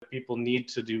that people need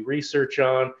to do research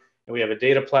on. And we have a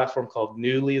data platform called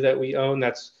Newly that we own.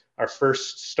 That's our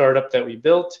first startup that we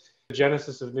built. The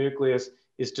genesis of Nucleus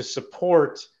is to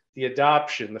support the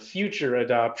adoption, the future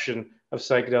adoption of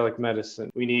psychedelic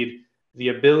medicine. We need the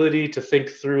ability to think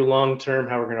through long-term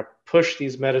how we're going to push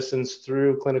these medicines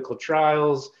through clinical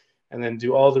trials and then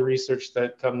do all the research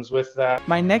that comes with that.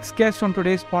 My next guest on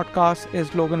today's podcast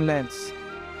is Logan Lenz.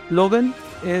 Logan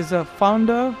is a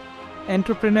founder,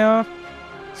 entrepreneur,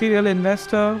 serial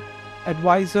investor,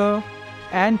 advisor,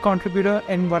 and contributor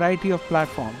in a variety of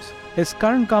platforms. His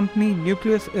current company,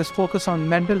 Nucleus, is focused on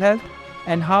mental health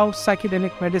and how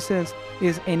psychedelic medicines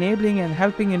is enabling and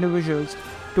helping individuals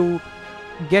to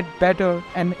get better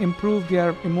and improve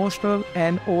their emotional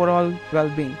and overall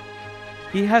well-being.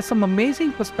 He has some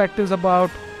amazing perspectives about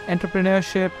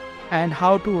entrepreneurship and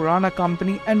how to run a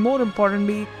company, and more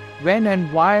importantly, when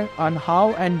and why and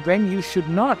how and when you should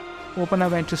not open a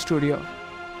venture studio.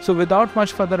 So without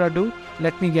much further ado,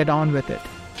 let me get on with it.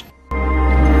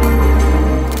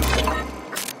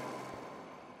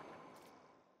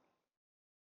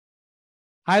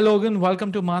 Hi, Logan.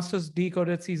 Welcome to Masters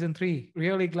Decoded Season 3.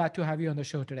 Really glad to have you on the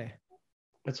show today.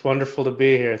 It's wonderful to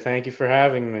be here. Thank you for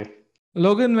having me.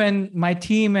 Logan, when my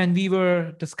team and we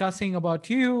were discussing about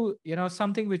you,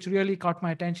 something which really caught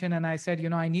my attention, and I said,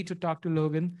 I need to talk to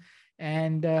Logan.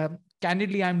 And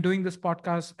candidly, I'm doing this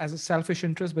podcast as a selfish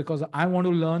interest because I want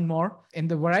to learn more in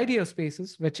the variety of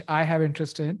spaces which I have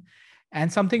interest in,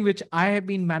 and something which I have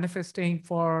been manifesting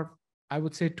for, I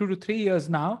would say, 2 to 3 years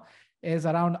now is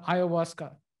around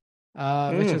ayahuasca,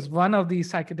 which is one of the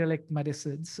psychedelic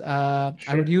medicines. Sure.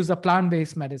 I would use the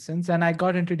plant-based medicines. And I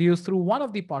got introduced through one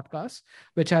of the podcasts,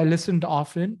 which I listened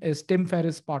often, is Tim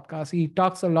Ferriss' podcast. He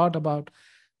talks a lot about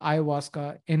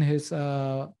ayahuasca in his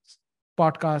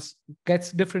podcast,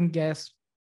 gets different guests.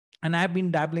 And I've been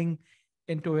dabbling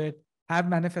into it. I've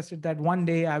manifested that one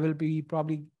day I will be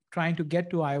probably trying to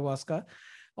get to ayahuasca,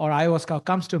 or ayahuasca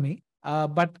comes to me.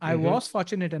 But I was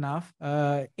fortunate enough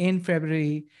in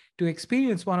February to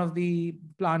experience one of the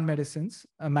plant medicines,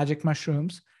 magic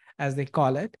mushrooms, as they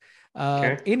call it,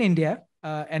 in India.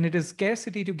 And it is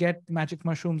scarcity to get magic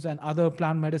mushrooms and other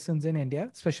plant medicines in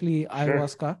India, especially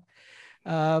ayahuasca.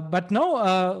 And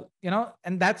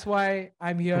that's why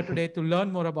I'm here today to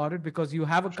learn more about it, because you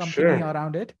have a company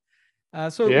around it.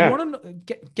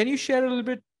 Can you share a little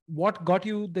bit what got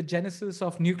you the genesis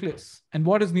of Nucleus, and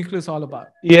what is Nucleus all about?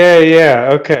 Yeah.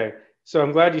 Okay. So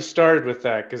I'm glad you started with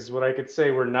that, because what I could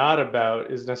say we're not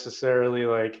about is necessarily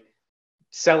like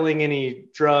selling any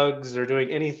drugs or doing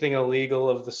anything illegal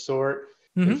of the sort.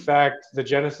 In fact, the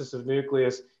genesis of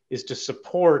Nucleus is to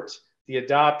support the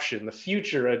adoption, the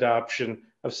future adoption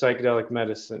of psychedelic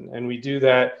medicine. And we do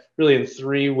that really in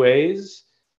 3 ways.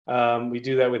 We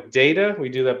do that with data. We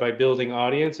do that by building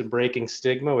audience and breaking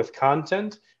stigma with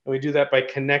content. And we do that by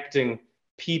connecting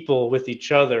people with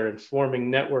each other and forming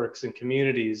networks and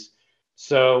communities.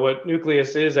 So what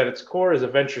Nucleus is at its core is a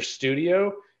venture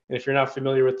studio. And if you're not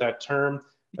familiar with that term,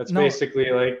 that's basically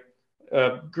like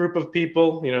a group of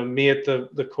people, me at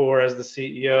the core as the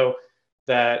CEO,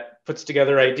 that puts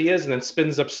together ideas and then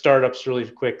spins up startups really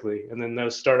quickly. And then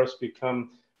those startups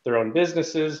become their own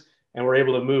businesses. And we're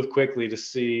able to move quickly to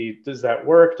see, does that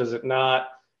work? Does it not?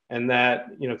 And that,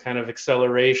 kind of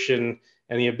acceleration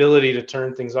and the ability to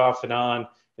turn things off and on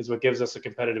is what gives us a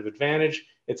competitive advantage.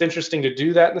 It's interesting to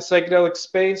do that in the psychedelic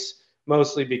space,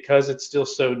 mostly because it's still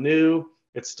so new.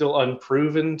 It's still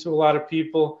unproven to a lot of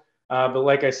people. But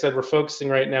like I said, we're focusing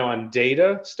right now on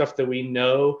data, stuff that we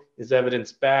know is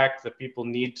evidence-backed, that people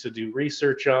need to do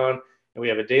research on. And we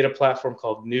have a data platform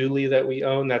called Newly that we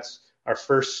own. That's our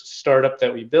first startup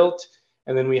that we built.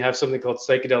 And then we have something called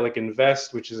Psychedelic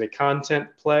Invest, which is a content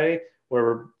play where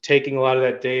we're taking a lot of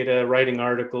that data, writing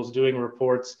articles, doing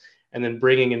reports, and then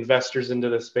bringing investors into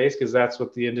the space, because that's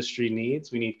what the industry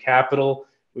needs. We need capital.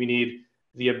 We need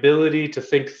the ability to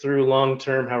think through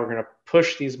long-term how we're going to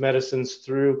push these medicines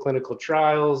through clinical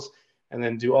trials and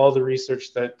then do all the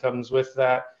research that comes with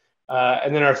that.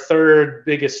 And then our third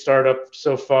biggest startup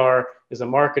so far is a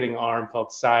marketing arm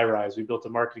called SciRise. We built a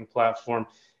marketing platform.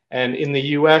 And in the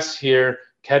US here,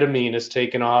 ketamine has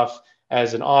taken off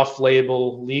as an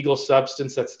off-label legal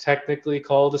substance that's technically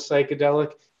called a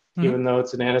psychedelic, even though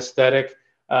it's an anesthetic.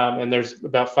 And there's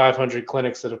about 500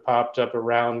 clinics that have popped up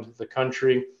around the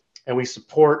country. And we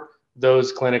support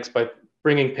those clinics by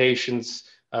bringing patients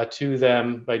to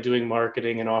them by doing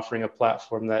marketing and offering a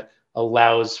platform that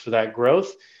allows for that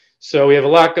growth. So we have a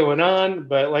lot going on,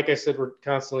 but like I said, we're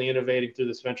constantly innovating through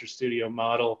this venture studio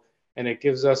model, and it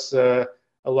gives us a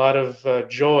lot of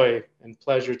joy and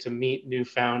pleasure to meet new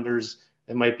founders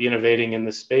that might be innovating in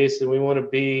the space. And we want to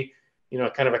be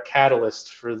kind of a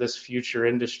catalyst for this future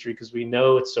industry, because we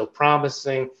know it's so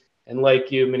promising. And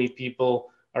like you, many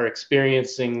people are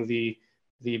experiencing the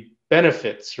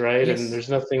benefits, right? And Yes. there's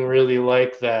nothing really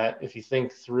like that if you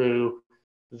think through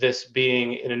this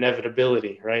being an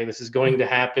inevitability, right? This is going to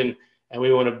happen, and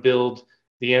we want to build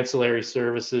the ancillary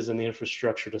services and the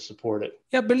infrastructure to support it.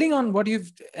 Yeah, building on what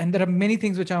you've, and there are many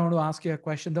things which I want to ask you a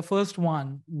question. The first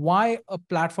one, why a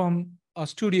platform, a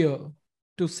studio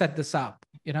to set this up?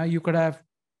 You could have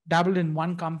dabbled in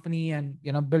one company and,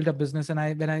 build a business. And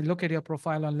when I look at your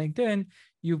profile on LinkedIn,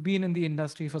 you've been in the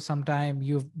industry for some time.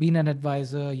 You've been an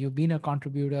advisor, you've been a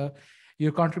contributor.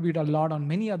 You contribute a lot on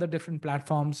many other different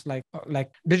platforms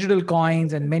like digital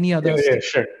coins and many other Yeah,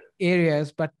 sure.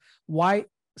 areas. But why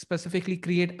specifically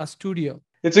create a studio?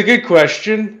 It's a good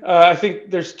question. I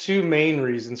think there's two main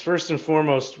reasons. First and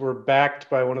foremost, we're backed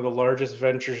by one of the largest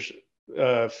venture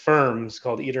firms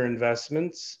called Eater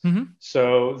Investments. Mm-hmm.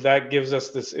 So that gives us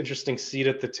this interesting seat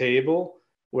at the table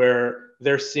where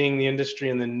they're seeing the industry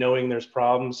and then knowing there's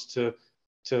problems to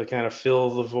kind of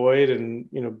fill the void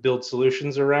and build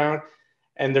solutions around.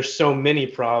 And there's so many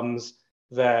problems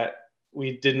that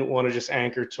we didn't want to just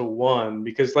anchor to one,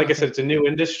 because like I said, it's a new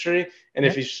industry. And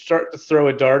if you start to throw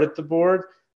a dart at the board's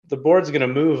going to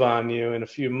move on you in a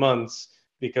few months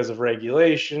because of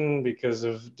regulation, because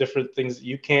of different things that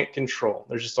you can't control.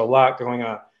 There's just a lot going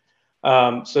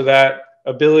on. So that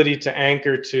ability to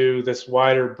anchor to this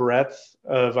wider breadth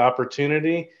of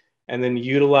opportunity, and then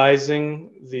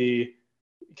utilizing the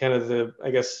kind of the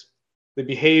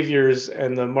behaviors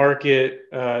and the market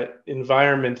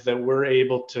environment that we're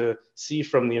able to see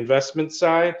from the investment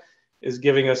side is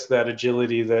giving us that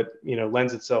agility that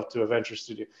lends itself to a venture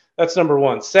studio. That's number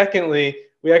one. Secondly,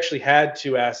 we actually had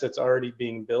two assets already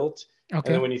being built. And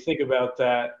then when you think about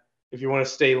that, if you want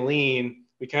to stay lean,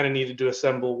 we kind of needed to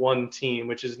assemble one team,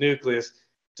 which is Nucleus,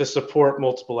 to support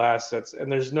multiple assets.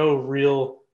 And there's no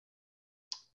real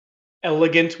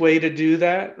elegant way to do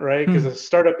that, right? Because a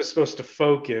startup is supposed to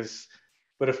focus.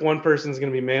 But if one person's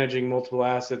going to be managing multiple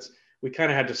assets, we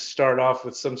kind of had to start off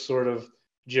with some sort of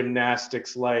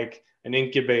gymnastics, like an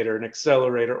incubator, an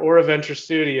accelerator, or a venture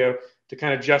studio, to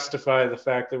kind of justify the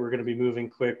fact that we're going to be moving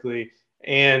quickly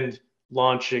and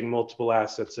launching multiple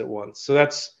assets at once. So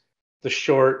that's the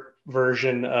short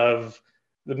version of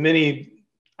the many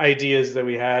ideas that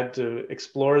we had to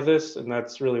explore this. And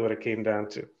that's really what it came down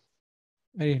to.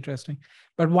 Very interesting.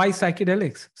 But why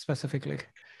psychedelics specifically?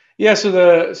 Yeah,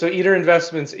 so Eater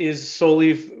Investments is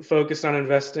solely focused on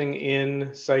investing in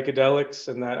psychedelics,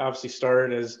 and that obviously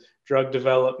started as drug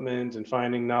development and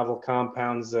finding novel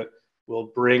compounds that will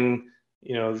bring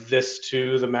this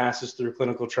to the masses through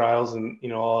clinical trials and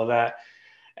all of that.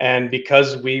 And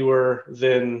because we were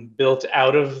then built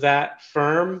out of that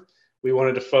firm, we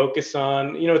wanted to focus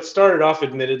on it started off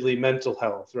admittedly mental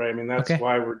health, right? I mean, that's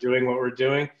why we're doing what we're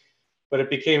doing, but it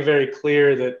became very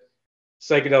clear that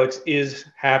psychedelics is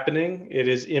happening, it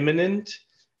is imminent,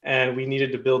 and we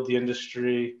needed to build the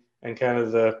industry and kind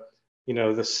of the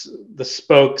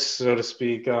spokes, so to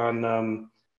speak, on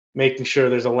making sure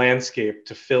there's a landscape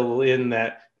to fill in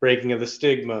that breaking of the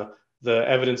stigma, the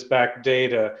evidence-backed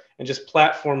data, and just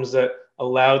platforms that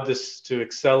allowed this to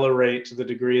accelerate to the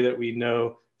degree that we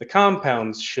know the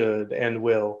compounds should and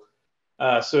will.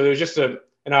 So it was just an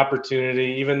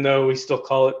opportunity, even though we still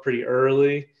call it pretty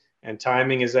early and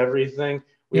timing is everything.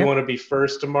 We want to be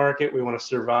first to market, we want to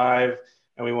survive,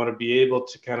 and we want to be able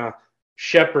to kind of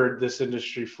shepherd this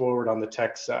industry forward on the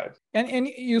tech side. And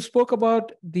you spoke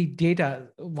about the data,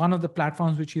 one of the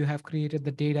platforms which you have created,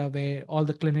 the data where all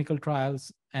the clinical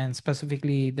trials and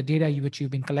specifically the data which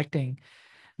you've been collecting.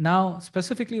 Now,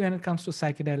 specifically when it comes to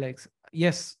psychedelics,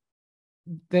 yes,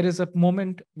 there is a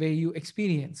moment where you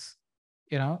experience,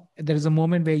 there is a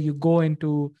moment where you go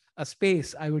into a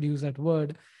space, I would use that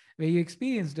word, where you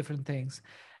experience different things.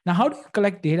 Now, how do you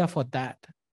collect data for that?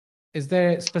 Is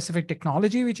there a specific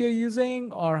technology which you're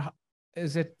using, or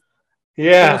is it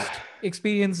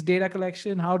post-experience data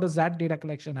collection? How does that data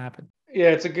collection happen? Yeah,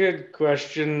 it's a good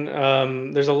question.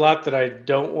 There's a lot that I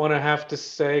don't want to have to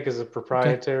say because of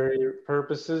proprietary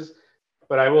purposes,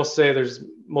 but I will say there's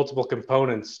multiple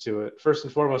components to it. First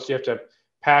and foremost, you have to have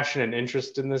passion and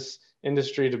interest in this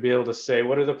industry to be able to say,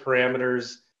 what are the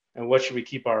parameters and what should we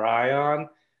keep our eye on?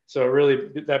 So really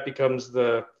that becomes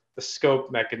the scope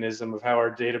mechanism of how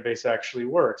our database actually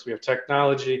works. We have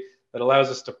technology that allows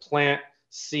us to plant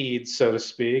seeds, so to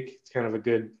speak. It's kind of a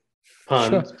good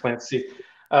pun, plant seed.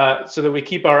 So that we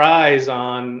keep our eyes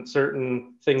on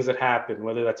certain things that happen,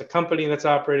 whether that's a company that's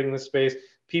operating in this space,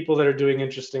 people that are doing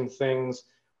interesting things,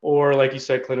 or like you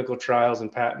said, clinical trials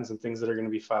and patents and things that are going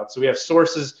to be filed. So we have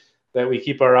sources that we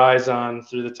keep our eyes on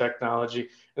through the technology.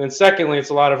 And then secondly, it's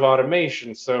a lot of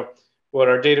automation. So what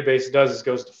our database does is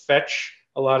goes to fetch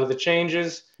a lot of the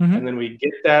changes, and then we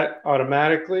get that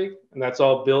automatically, and that's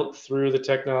all built through the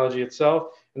technology itself.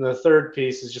 And the third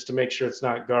piece is just to make sure it's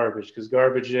not garbage, because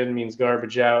garbage in means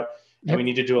garbage out. And we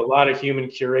need to do a lot of human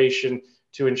curation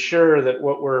to ensure that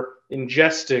what we're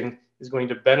ingesting is going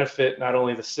to benefit not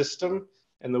only the system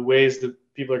and the ways that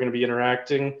people are going to be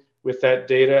interacting with that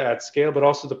data at scale, but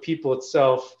also the people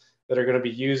itself that are going to be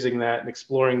using that and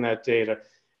exploring that data.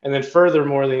 And then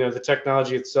furthermore, the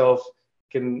technology itself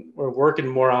we're working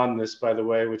more on this, by the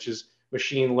way, which is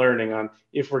machine learning on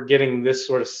if we're getting this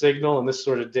sort of signal and this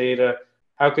sort of data,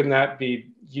 how can that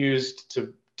be used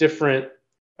to different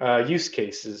use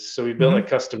cases? So we built like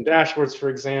custom dashboards, for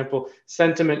example,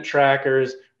 sentiment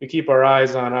trackers. We keep our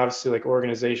eyes on obviously like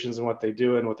organizations and what they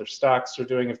do and what their stocks are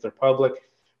doing if they're public.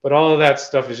 But all of that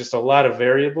stuff is just a lot of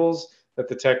variables that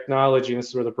the technology, and this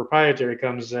is where the proprietary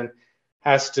comes in,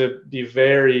 has to be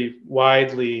very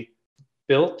widely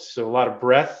built. So a lot of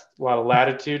breadth, a lot of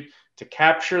latitude to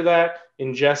capture that,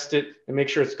 ingest it, and make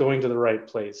sure it's going to the right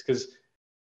place. Because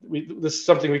this is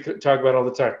something we could talk about all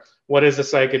the time. What is a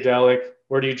psychedelic?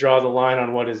 Where do you draw the line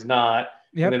on what is not?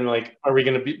 And then like, are we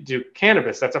going to do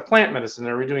cannabis? That's a plant medicine.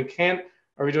 Are we doing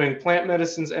plant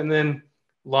medicines and then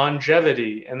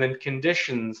longevity and then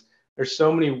conditions? There's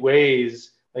so many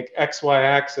ways, like X, Y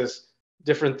axis,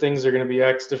 different things are going to be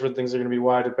X, different things are going to be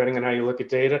Y, depending on how you look at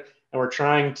data. And we're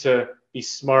trying to be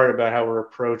smart about how we're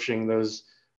approaching those,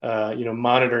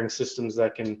 monitoring systems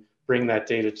that can bring that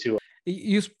data to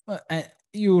us.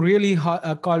 You really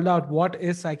called out what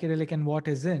is psychedelic and what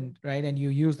isn't, right? And you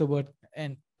use the word,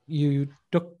 and you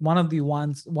took one of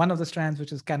the strands,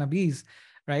 which is cannabis,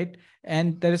 right?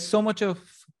 And there is so much of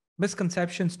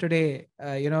misconceptions today.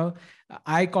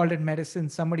 I called it medicine.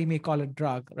 Somebody may call it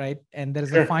drug, right? And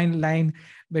there's a fine line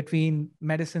between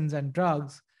medicines and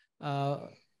drugs.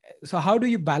 So how do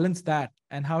you balance that?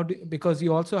 And because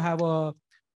you also have a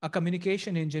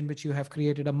communication engine which you have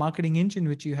created, a marketing engine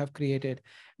which you have created,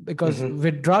 because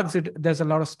with drugs there's a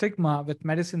lot of stigma. With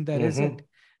medicine there isn't.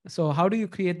 So how do you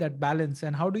create that balance,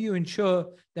 and how do you ensure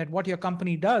that what your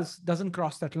company does doesn't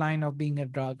cross that line of being a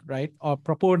drug, right, or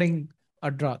purporting a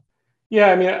drug?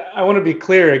 Yeah, I mean, I want to be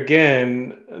clear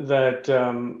again that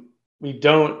we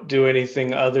don't do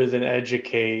anything other than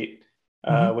educate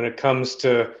when it comes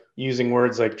to using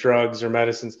words like drugs or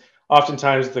medicines.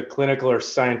 Oftentimes, the clinical or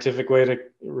scientific way to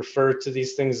refer to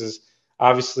these things is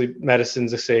obviously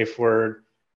medicine's a safe word,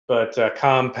 but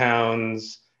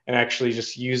compounds and actually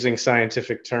just using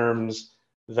scientific terms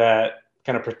that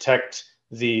kind of protect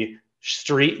the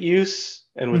street use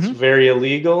and what's very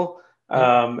illegal.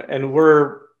 And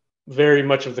we're very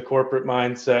much of the corporate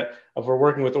mindset of we're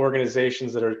working with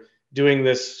organizations that are doing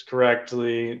this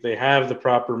correctly. They have the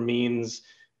proper means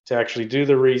to actually do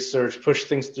the research, push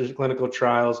things through clinical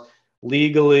trials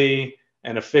legally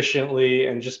and efficiently,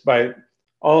 and just by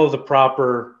all of the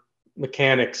proper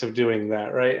mechanics of doing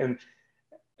that, right?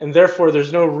 And therefore,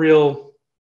 there's no real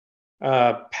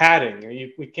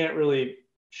padding. We can't really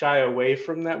shy away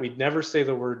from that. We'd never say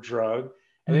the word drug.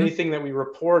 And anything that we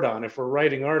report on, if we're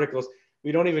writing articles,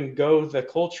 we don't even go the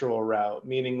cultural route,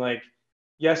 meaning like,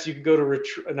 yes, you could go to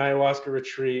an ayahuasca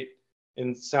retreat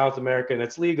in South America and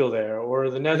it's legal there, or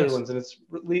the Netherlands and it's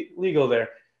legal there.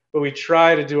 But we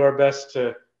try to do our best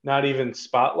to not even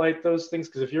spotlight those things,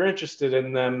 because if you're interested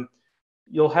in them,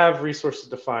 you'll have resources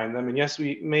to find them. And yes,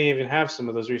 we may even have some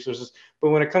of those resources. But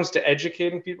when it comes to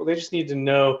educating people, they just need to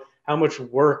know how much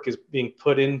work is being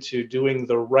put into doing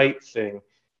the right thing,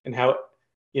 and how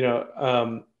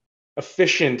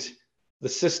efficient the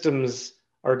systems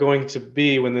are going to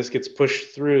be when this gets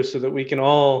pushed through, so that we can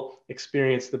all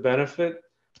experience the benefit.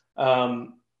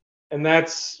 And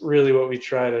that's really what we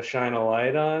try to shine a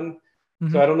light on.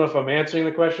 So I don't know if I'm answering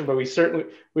the question, but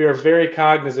we are very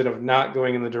cognizant of not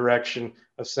going in the direction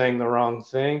of saying the wrong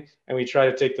thing. And we try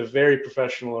to take the very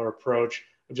professional approach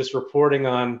of just reporting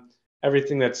on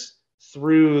everything that's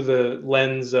through the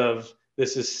lens of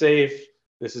this is safe,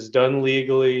 this is done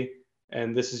legally,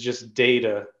 and this is just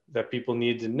data that people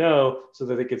need to know so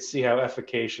that they could see how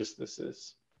efficacious this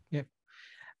is. Yeah.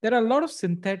 There are a lot of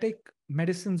synthetic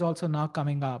medicines also now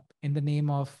coming up in the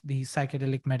name of the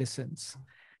psychedelic medicines.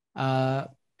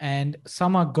 And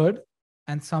some are good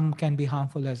and some can be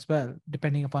harmful as well,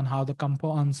 depending upon how the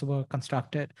compounds were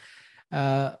constructed.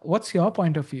 What's your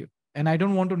point of view? And I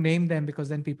don't want to name them because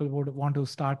then people would want to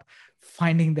start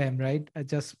finding them, right?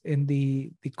 Just in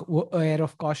the air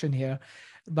of caution here.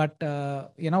 But,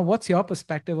 what's your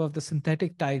perspective of the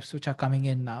synthetic types which are coming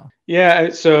in now? Yeah,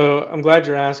 so I'm glad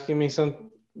you're asking me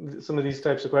some of these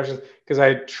types of questions, because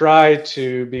I try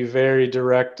to be very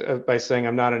direct by saying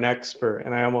I'm not an expert,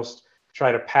 and I almost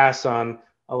try to pass on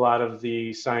a lot of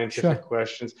the scientific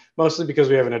questions, mostly because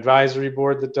we have an advisory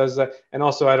board that does that, and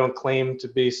also I don't claim to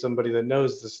be somebody that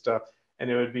knows this stuff, and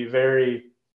it would be very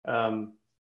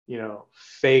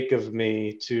fake of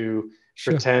me to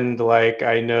pretend like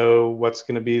I know what's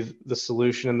going to be the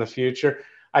solution in the future.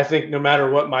 I think no matter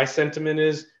what my sentiment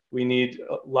is, we need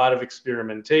a lot of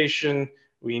experimentation.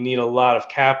 We need a lot of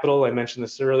capital. I mentioned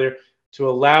this earlier, to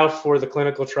allow for the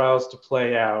clinical trials to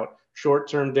play out,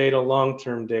 short-term data,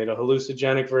 long-term data,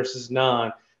 hallucinogenic versus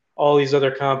non. All these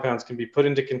other compounds can be put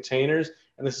into containers,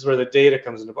 and this is where the data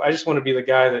comes into play. I just want to be the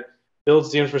guy that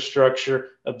builds the infrastructure,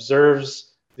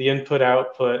 observes the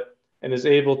input-output, and is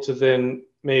able to then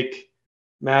make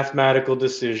mathematical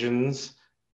decisions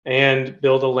and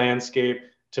build a landscape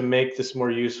to make this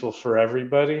more useful for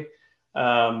everybody.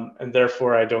 And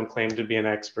therefore, I don't claim to be an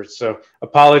expert. So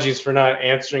apologies for not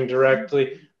answering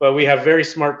directly, but we have very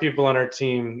smart people on our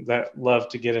team that love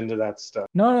to get into that stuff.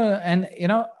 No, and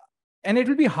it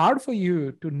will be hard for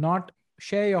you to not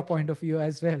share your point of view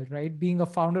as well, right? Being a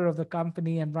founder of the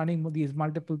company and running these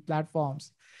multiple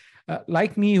platforms.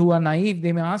 Like me, who are naive,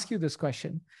 they may ask you this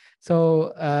question.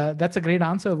 So that's a great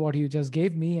answer of what you just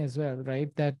gave me as well,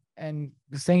 right? And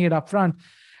saying it up front.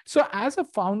 So as a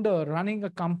founder running a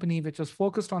company which was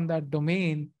focused on that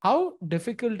domain, how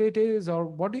difficult it is, or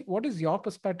what is your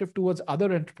perspective towards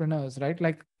other entrepreneurs, right?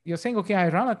 Like you're saying, okay, I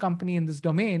run a company in this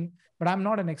domain, but I'm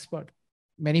not an expert.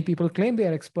 Many people claim they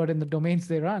are expert in the domains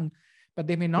they run, but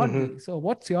they may not be. So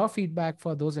what's your feedback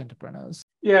for those entrepreneurs?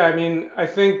 Yeah, I mean, I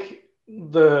think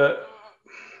the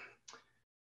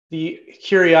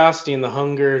curiosity and the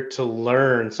hunger to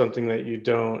learn something that you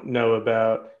don't know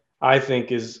about, I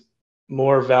think, is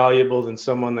more valuable than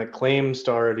someone that claims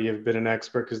to already have been an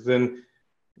expert, because then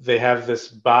they have this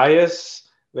bias,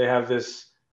 they have this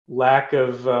lack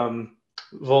of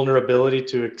vulnerability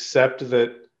to accept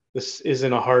that this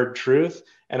isn't a hard truth.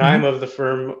 And I'm of the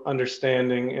firm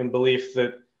understanding and belief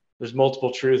that there's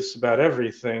multiple truths about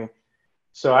everything.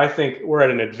 So I think we're at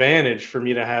an advantage for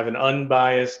me to have an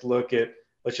unbiased look at,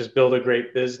 let's just build a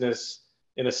great business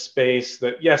in a space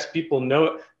that, yes, people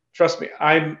know. Trust me,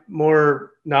 I'm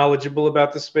more knowledgeable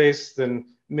about the space than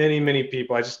many, many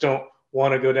people. I just don't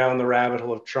want to go down the rabbit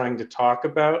hole of trying to talk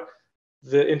about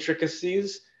the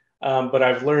intricacies. But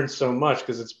I've learned so much,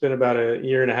 because it's been about a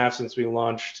year and a half since we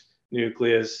launched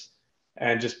Nucleus.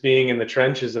 And just being in the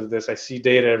trenches of this, I see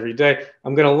data every day.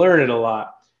 I'm going to learn it a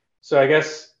lot. So I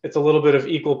guess it's a little bit of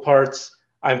equal parts.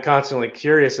 I'm constantly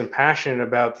curious and passionate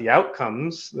about the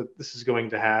outcomes that this is going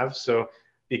to have. So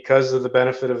because of the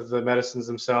benefit of the medicines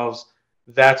themselves,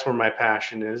 that's where my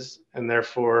passion is. And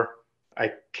therefore,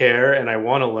 I care and I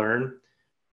want to learn.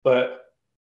 But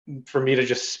for me to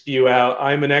just spew out,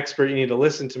 I'm an expert, you need to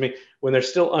listen to me, when there's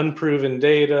still unproven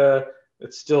data,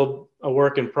 it's still a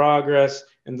work in progress,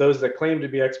 and those that claim to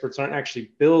be experts aren't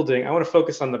actually building. I want to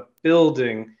focus on the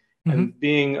building and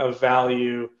being of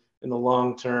value in the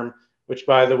long term, which,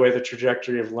 by the way, the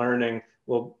trajectory of learning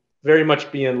will very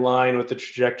much be in line with the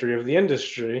trajectory of the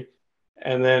industry.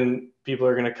 And then people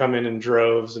are going to come in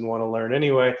droves and want to learn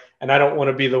anyway. And I don't want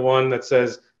to be the one that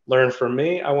says, learn from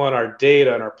me. I want our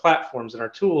data and our platforms and our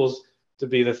tools to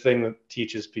be the thing that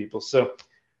teaches people. So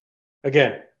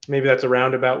again, maybe that's a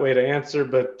roundabout way to answer,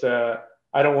 but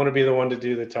I don't want to be the one to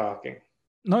do the talking.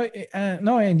 No,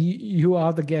 and you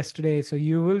are the guest today, so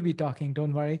you will be talking.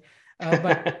 Don't worry.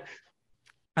 But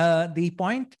the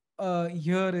point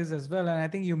here is as well, and I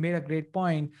think you made a great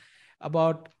point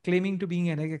about claiming to being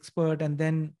an expert and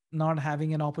then not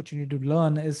having an opportunity to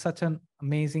learn is such an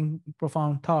amazing,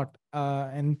 profound thought.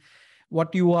 And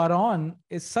what you are on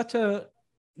is such a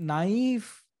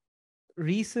naive,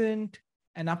 recent,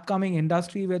 and upcoming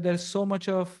industry where there's so much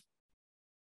of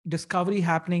discovery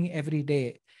happening every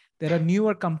day. There are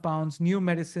newer compounds, new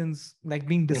medicines like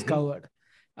being discovered.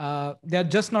 They're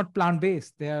just not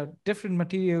plant-based. They are different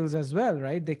materials as well,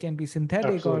 right? They can be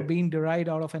synthetic Absolutely. Or being derived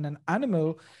out of an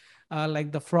animal,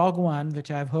 like the frog one, which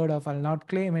I've heard of. I'll not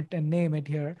claim it and name it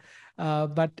here.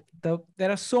 But there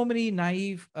are so many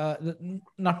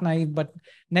not naive, but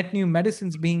net new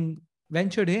medicines being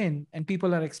ventured in, and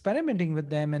people are experimenting with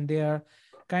them, and they are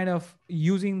kind of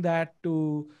using that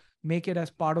to make it as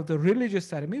part of the religious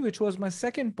ceremony, which was my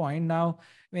second point. Now,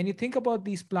 when you think about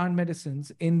these plant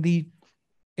medicines in the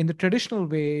traditional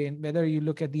way, and whether you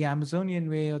look at the Amazonian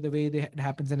way or the way it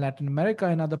happens in Latin America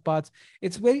and other parts,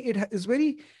 it is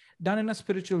very done in a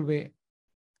spiritual way,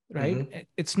 right?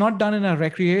 It's not done in a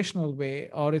recreational way,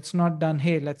 or it's not done,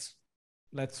 hey, let's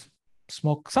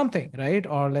smoke something, right?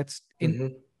 Or let's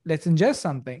ingest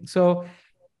something. So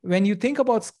when you think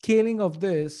about scaling of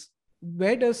this,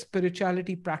 where does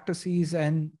spirituality practices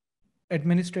and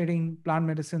administrating plant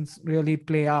medicines really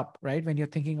play up, right? When you're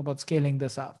thinking about scaling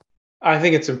this up. I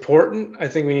think it's important. I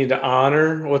think we need to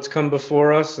honor what's come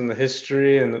before us and the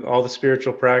history and all the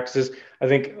spiritual practices. I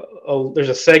think there's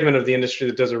a segment of the industry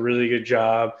that does a really good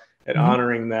job at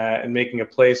honoring that and making a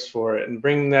place for it and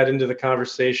bringing that into the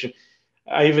conversation.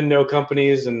 I even know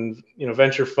companies and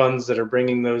venture funds that are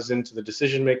bringing those into the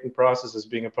decision-making process as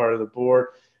being a part of the board,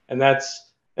 and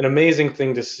that's an amazing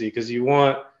thing to see because you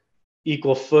want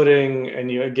equal footing and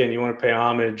you want to pay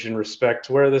homage and respect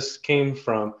to where this came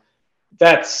from.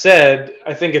 That said,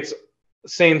 I think it's the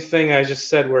same thing I just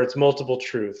said where it's multiple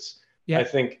truths. Yeah. I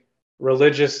think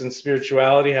religious and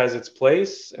spirituality has its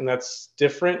place, and that's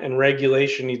different, and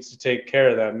regulation needs to take care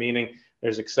of that, meaning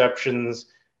there's exceptions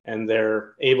and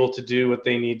they're able to do what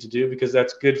they need to do because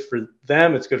that's good for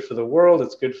them, it's good for the world,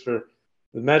 it's good for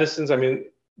the medicines. I mean,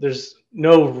 there's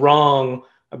no wrong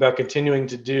about continuing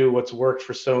to do what's worked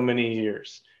for so many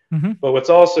years. But what's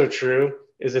also true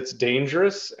is it's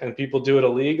dangerous and people do it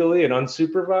illegally and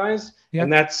unsupervised,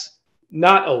 and that's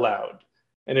not allowed.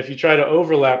 And if you try to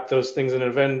overlap those things in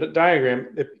a Venn diagram,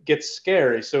 it gets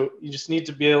scary. So you just need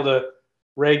to be able to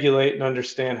regulate and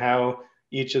understand how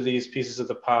each of these pieces of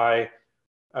the pie,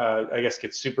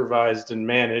 gets supervised and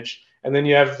managed. And then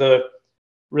you have the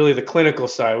clinical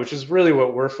side, which is really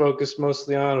what we're focused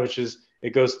mostly on, which is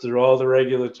it goes through all the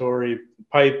regulatory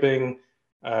piping,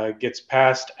 gets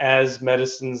passed as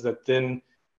medicines that then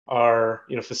are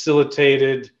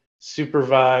facilitated,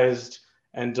 supervised,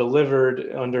 and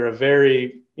delivered under a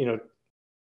very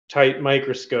tight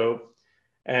microscope.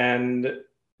 And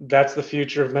that's the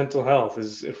future of mental health,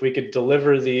 is if we could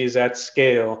deliver these at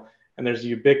scale and there's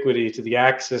ubiquity to the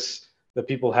access that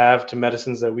people have to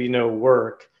medicines that we know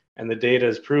work and the data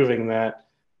is proving that,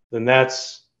 then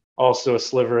that's also a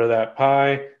sliver of that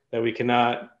pie that we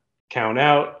cannot count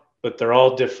out, but they're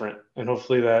all different. And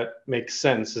hopefully that makes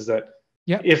sense, is that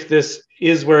if this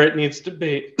is where it needs to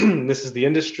be, this is the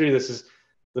industry, this is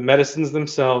the medicines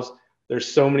themselves,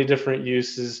 there's so many different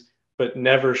uses, but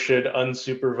never should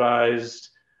unsupervised,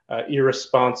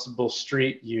 irresponsible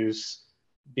street use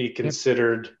be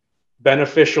considered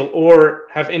beneficial or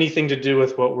have anything to do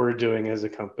with what we're doing as a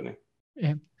company.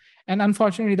 Yeah. And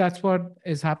unfortunately, that's what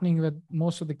is happening with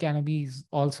most of the cannabis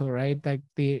also, right? Like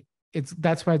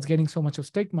that's why it's getting so much of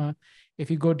stigma.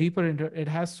 If you go deeper into it, it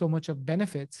has so much of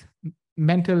benefits,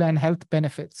 mental and health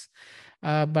benefits.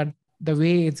 But the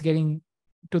way it's getting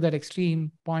to that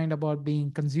extreme point about being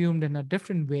consumed in a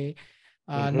different way,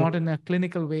 not in a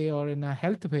clinical way or in a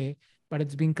health way, but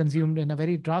it's being consumed in a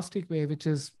very drastic way, which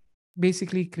is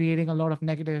basically creating a lot of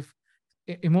negative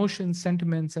emotions,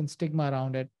 sentiments, and stigma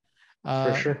around it.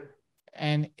 For sure.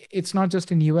 And it's not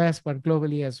just in US, but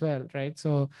globally as well, right?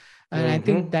 So, and I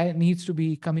think that needs to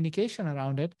be communication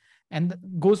around it. And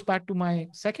goes back to my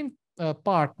second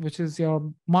part, which is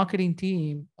your marketing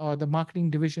team or the marketing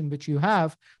division which you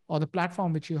have, or the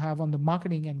platform which you have on the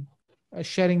marketing and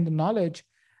sharing the knowledge.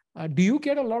 Do you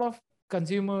get a lot of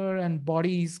consumer and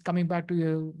bodies coming back to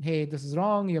you, hey, this is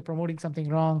wrong, you're promoting something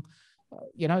wrong?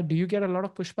 Do you get a lot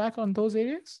of pushback on those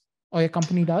areas, or your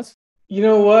company does? You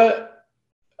know what?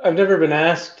 I've never been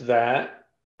asked that.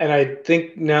 And I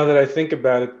think now that I think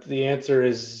about it, the answer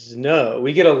is no.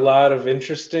 We get a lot of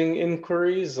interesting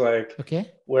inquiries, like,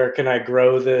 where can I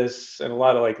grow this? And a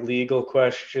lot of legal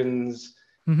questions.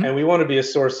 And we want to be a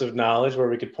source of knowledge where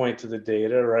we could point to the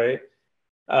data, right?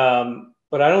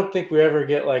 But I don't think we ever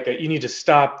get you need to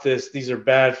stop this, these are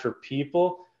bad for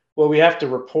people. What we have to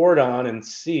report on and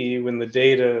see when the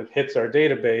data hits our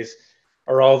database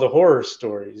are all the horror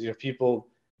stories, people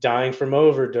dying from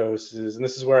overdoses. And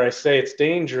this is where I say it's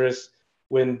dangerous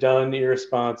when done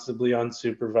irresponsibly,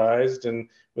 unsupervised, and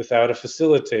without a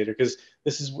facilitator, because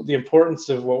this is the importance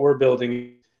of what we're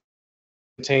building,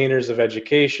 containers of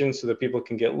education so that people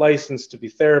can get licensed to be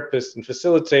therapists and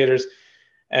facilitators.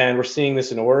 And we're seeing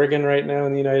this in Oregon right now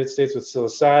in the United States with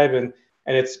psilocybin,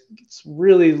 and it's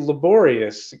really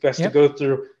laborious. It has to go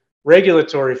through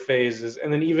regulatory phases,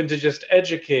 and then even to just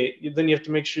educate, then you have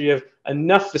to make sure you have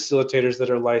enough facilitators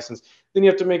that are licensed. Then you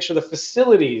have to make sure the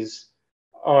facilities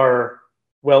are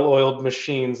well-oiled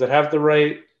machines that have the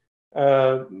right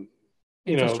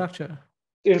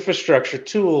infrastructure,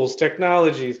 tools,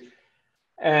 technologies.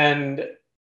 And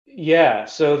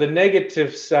so the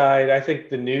negative side, I think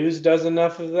the news does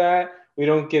enough of that. We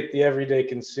don't get the everyday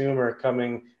consumer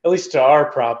coming, at least to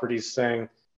our properties, saying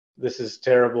this is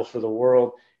terrible for the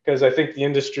world. Because I think the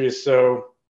industry is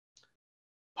so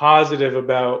positive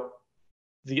about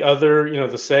the other,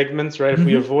 the segments, right? If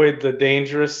we Mm-hmm. avoid the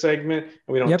dangerous segment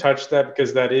and we don't Yep. touch that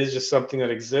because that is just something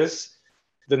that exists,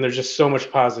 then there's just so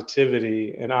much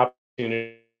positivity and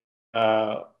opportunity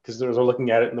because they're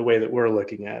looking at it in the way that we're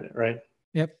looking at it, right?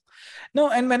 Yep. No,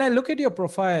 and when I look at your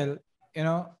profile, you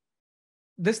know,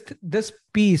 this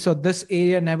piece or this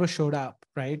area never showed up,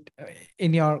 right?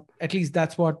 In your, at least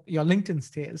that's what your LinkedIn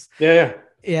says. Yeah,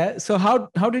 Yeah. So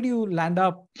how did you land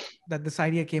up that this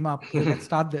idea came up? Okay, yeah. let's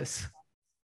start this.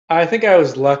 I think I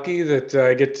was lucky that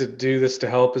I get to do this to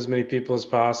help as many people as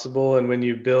possible. And when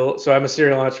you build, so I'm a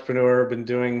serial entrepreneur, been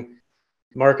doing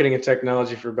marketing and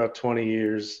technology for about 20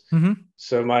 years. Mm-hmm.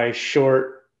 So my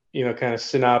short, kind of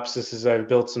synopsis is I've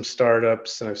built some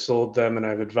startups and I've sold them and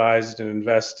I've advised and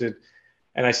invested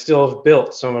and I still have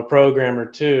built. So I'm a programmer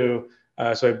too.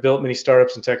 So I've built many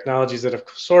startups and technologies that have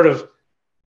sort of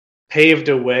paved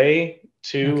a way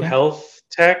to Okay. health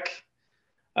tech.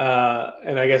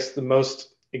 And I guess the most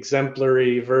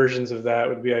exemplary versions of that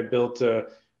would be I built a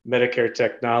Medicare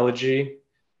technology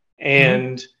Mm-hmm.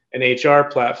 and an HR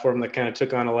platform that kind of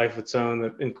took on a life of its own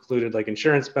that included like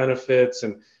insurance benefits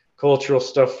and cultural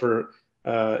stuff for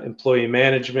employee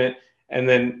management. And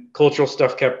then cultural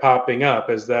stuff kept popping up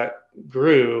as that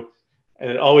grew. And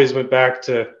it always went back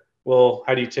to, well,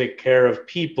 how do you take care of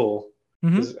people?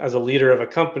 Mm-hmm. Because as a leader of a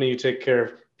company, you take care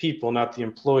of people, not the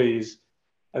employees.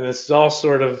 And this all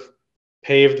sort of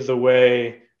paved the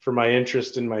way for my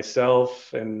interest in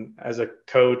myself and as a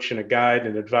coach and a guide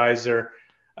and advisor.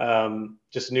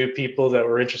 Just new people that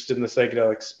were interested in the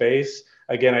psychedelic space.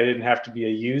 Again, I didn't have to be a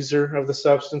user of the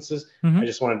substances. I Mm-hmm.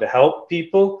 just wanted to help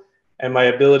people. And my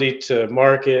ability to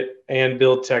market and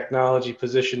build technology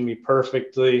positioned me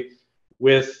perfectly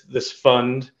with this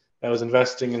fund that was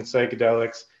investing in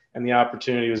psychedelics. And the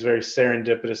opportunity was very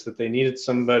serendipitous that they needed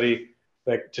somebody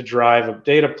that to drive a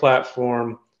data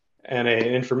platform and an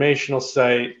informational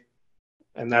site.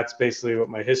 And that's basically what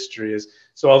my history is.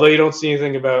 So although you don't see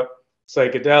anything about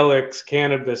psychedelics,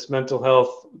 cannabis, mental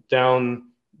health down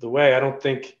the way, I don't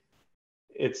think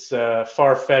it's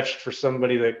far fetched for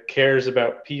somebody that cares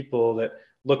about people, that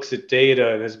looks at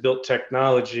data and has built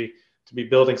technology to be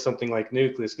building something like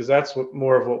Nucleus, because that's what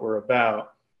more of what we're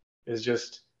about is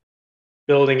just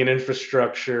building an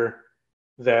infrastructure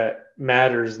that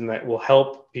matters and that will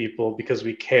help people because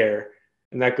we care.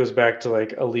 And that goes back to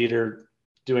like a leader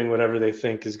doing whatever they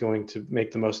think is going to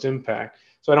make the most impact.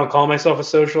 So I don't call myself a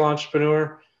social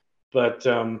entrepreneur, but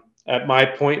at my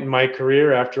point in my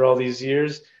career, after all these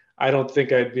years, I don't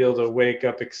think I'd be able to wake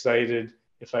up excited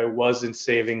if I wasn't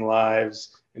saving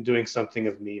lives and doing something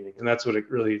of meaning. And that's what it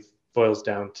really boils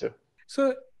down to.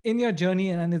 So in your journey,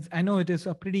 and I know it is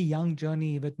a pretty young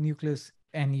journey with Nucleus,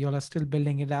 and you all are still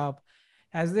building it up.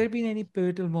 Has there been any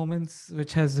pivotal moments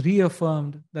which has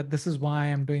reaffirmed that this is why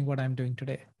I'm doing what I'm doing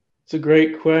today? It's a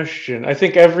great question. I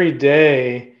think every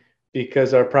day,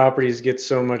 because our properties get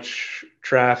so much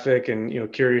traffic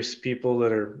and curious people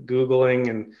that are Googling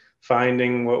and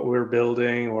finding what we're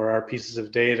building or our pieces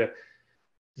of data,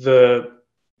 the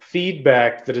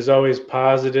feedback that is always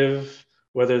positive,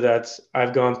 whether that's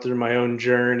I've gone through my own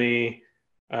journey,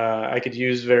 I could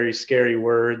use very scary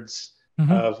words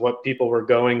Mm-hmm. of what people were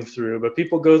going through, but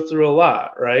people go through a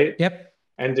lot, right? Yep.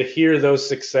 And to hear those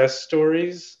success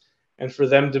stories and for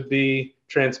them to be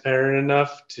transparent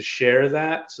enough to share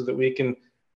that so that we can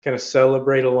kind of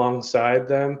celebrate alongside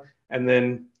them and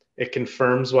then it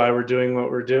confirms why we're doing what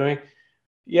we're doing.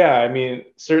 Yeah, I mean,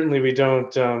 certainly we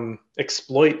don't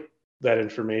exploit that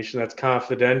information. That's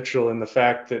confidential. And the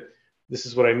fact that this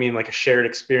is what I mean, like a shared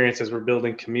experience as we're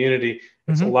building community,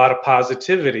 it's a Mm-hmm. lot of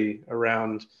positivity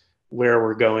around where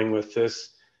we're going with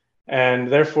this. And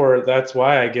therefore, that's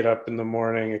why I get up in the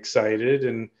morning excited.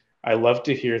 And I love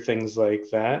to hear things like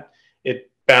that.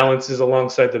 It balances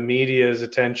alongside the media's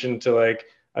attention to like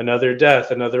another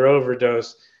death, another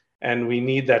overdose. And we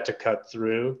need that to cut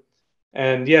through.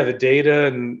 And yeah, the data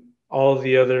and all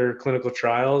the other clinical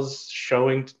trials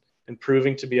showing and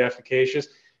proving to be efficacious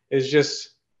is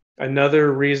just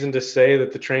another reason to say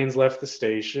that the train's left the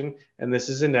station and this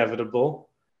is inevitable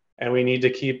and we need to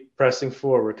keep pressing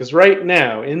forward. Because right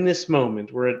now, in this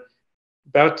moment, we're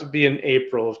about to be in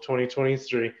April of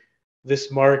 2023.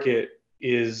 This market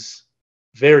is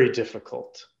very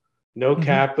difficult. No Mm-hmm.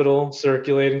 capital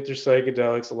circulating through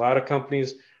psychedelics. A lot of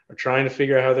companies are trying to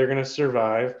figure out how they're going to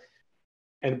survive.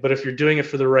 But if you're doing it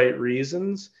for the right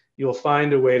reasons, you'll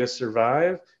find a way to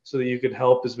survive so that you can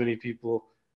help as many people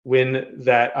when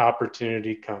that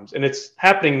opportunity comes. And it's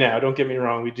happening now. Don't get me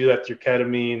wrong. We do that through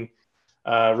ketamine.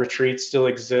 Retreats still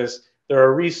exist. There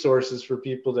are resources for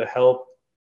people to help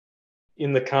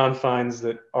in the confines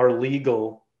that are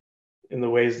legal in the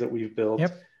ways that we've built.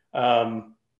 Yep.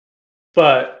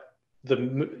 But the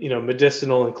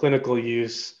medicinal and clinical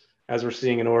use, as we're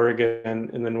seeing in Oregon,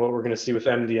 and then what we're going to see with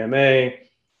MDMA,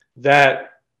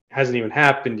 that hasn't even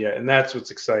happened yet. And that's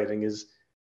what's exciting, is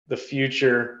the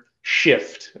future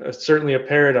shift, certainly a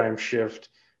paradigm shift,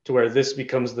 to where this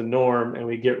becomes the norm and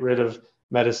we get rid of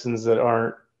medicines that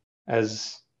aren't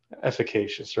as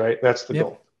efficacious, right? That's the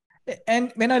goal.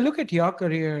 And when I look at your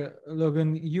career,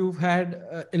 Logan, you've had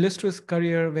an illustrious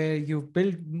career where you've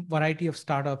built variety of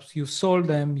startups, you sold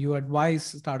them, you advise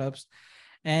startups,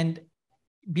 and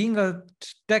being a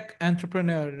tech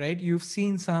entrepreneur, right? You've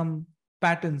seen some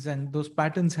patterns, and those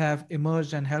patterns have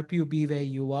emerged and help you be where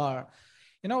you are.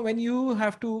 When you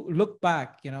have to look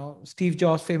back, Steve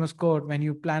Jobs' famous quote, when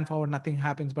you plan forward, nothing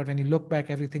happens, but when you look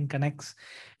back, everything connects.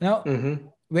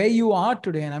 Where you are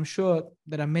today, and I'm sure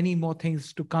there are many more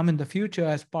things to come in the future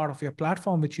as part of your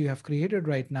platform, which you have created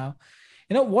right now.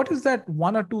 What is that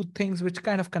one or two things which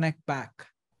kind of connect back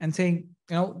and saying,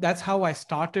 that's how I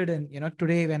started. And,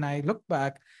 today when I look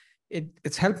back,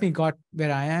 it's helped me got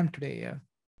where I am today. Yeah.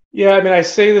 Yeah, I mean, I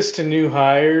say this to new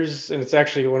hires, and it's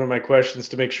actually one of my questions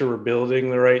to make sure we're building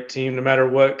the right team, no matter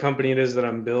what company it is that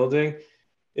I'm building,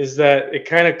 is that it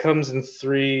kind of comes in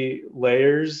three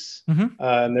layers,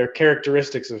 and they're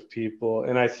characteristics of people.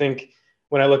 And I think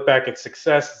when I look back at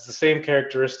success, it's the same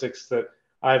characteristics that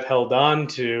I've held on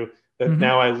to that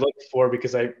now I look for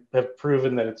because I have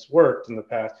proven that it's worked in the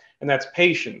past. And that's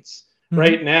patience.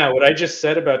 Right now, what I just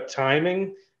said about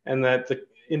timing and that the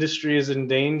industry is in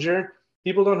danger,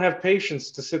 people don't have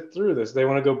patience to sit through this. They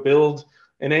want to go build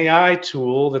an AI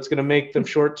tool that's going to make them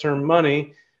short-term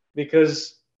money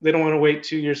because they don't want to wait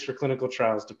 2 years for clinical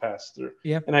trials to pass through.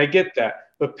 Yep. And I get that.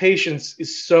 But patience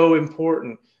is so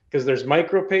important because there's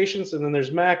micro patience and then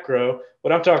there's macro.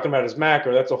 What I'm talking about is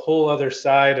macro. That's a whole other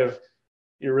side of,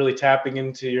 you're really tapping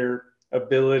into your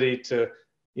ability to,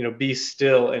 be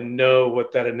still and know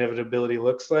what that inevitability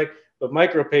looks like. But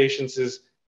micro patience is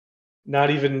not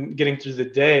even getting through the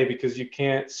day because you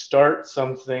can't start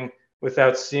something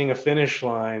without seeing a finish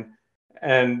line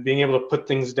and being able to put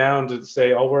things down to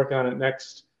say, I'll work on it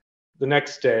the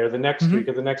next day or the next week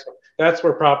or the next one. That's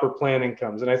where proper planning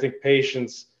comes. And I think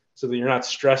patience, so that you're not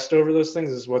stressed over those things,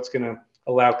 is what's going to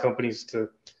allow companies to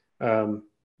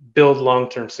build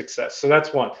long-term success. So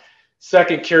that's one.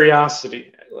 Second,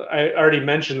 curiosity. I already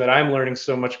mentioned that I'm learning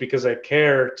so much because I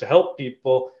care to help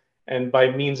people. And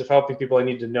by means of helping people, I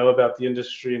need to know about the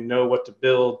industry and know what to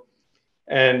build.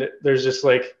 And there's just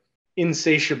like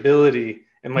insatiability.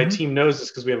 And my team knows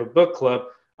this because we have a book club.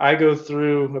 I go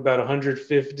through about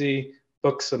 150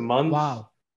 books a month. Wow.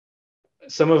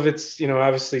 Some of it's,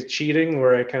 obviously cheating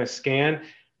where I kind of scan,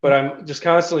 but I'm just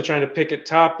constantly trying to pick at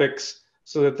topics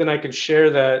so that then I can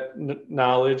share that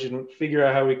knowledge and figure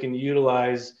out how we can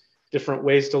utilize different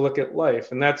ways to look at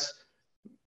life. And that's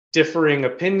differing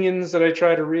opinions that I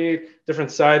try to read,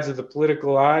 different sides of the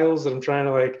political aisles that I'm trying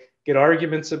to get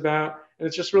arguments about. And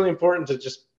it's just really important to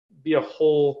just be a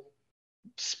whole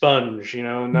sponge,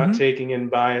 not taking in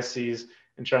biases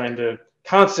and trying to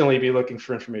constantly be looking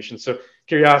for information. So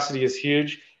curiosity is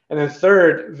huge. And then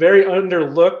third, very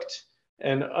underlooked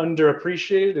and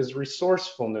underappreciated, is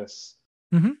resourcefulness.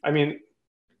 I mean,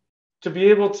 to be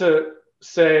able to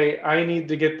say, I need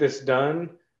to get this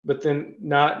done, but then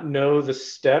not know the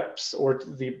steps or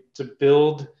to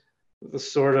build the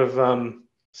sort of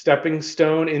stepping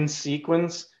stone in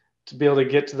sequence to be able to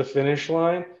get to the finish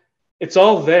line. It's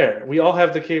all there. We all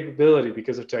have the capability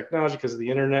because of technology, because of the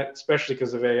internet, especially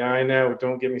because of AI now.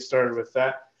 Don't get me started with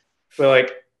that.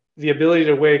 But the ability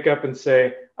to wake up and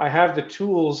say, I have the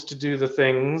tools to do the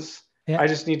things. Yeah. I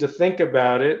just need to think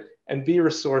about it and be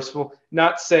resourceful,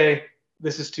 not say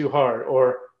this is too hard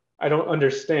or I don't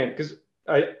understand. Because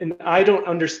I don't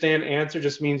understand answer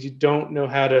just means you don't know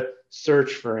how to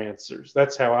search for answers.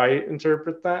 That's how I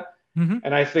interpret that.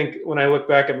 And I think when I look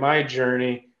back at my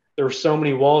journey, there were so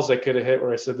many walls I could have hit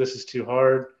where I said, this is too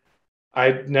hard.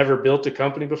 I'd never built a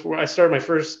company before. I started my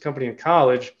first company in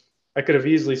college. I could have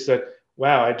easily said,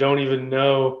 wow, I don't even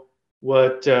know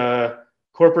what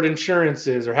corporate insurance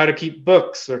is or how to keep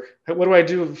books or what do I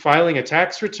do filing a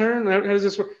tax return? How does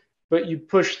this work? But you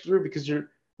push through because you're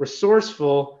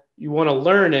resourceful. You want to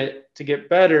learn it to get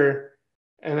better.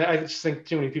 And I just think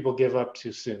too many people give up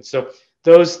too soon. So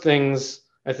those things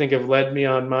I think have led me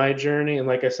on my journey. And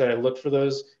like I said, I look for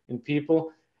those in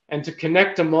people. And to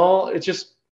connect them all, it's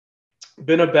just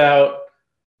been about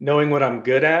knowing what I'm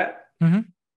good at and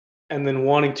then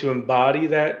wanting to embody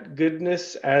that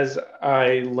goodness as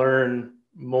I learn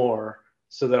more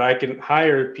so that I can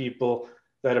hire people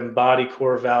that embody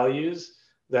core values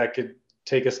that could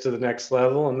take us to the next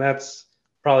level. And that's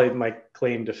probably my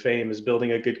claim to fame is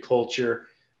building a good culture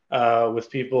with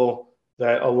people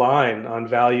that align on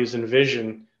values and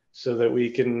vision so that we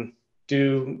can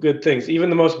do good things. Even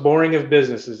the most boring of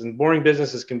businesses, and boring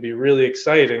businesses can be really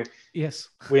exciting. Yes.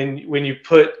 When you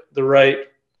put the right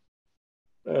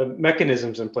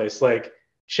mechanisms in place, like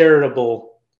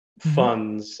charitable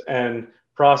funds and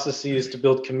processes to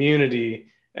build community.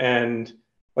 And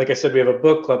like I said, we have a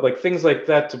book club, like things like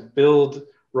that to build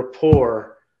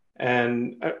rapport.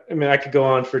 And I mean, I could go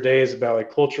on for days about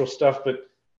like cultural stuff, but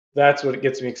that's what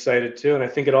gets me excited too. And I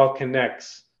think it all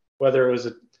connects, whether it was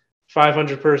a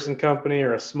 500-person company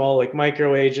or a small like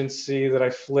micro agency that I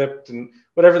flipped, and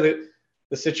whatever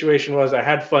the situation was, I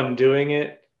had fun doing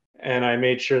it. And I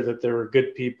made sure that there were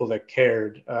good people that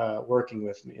cared working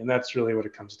with me. And that's really what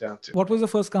it comes down to. What was the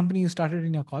first company you started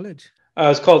in your college?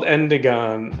 It's called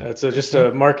Endagon. It's just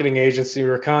a marketing agency. We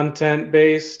were content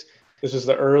based. This was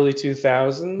the early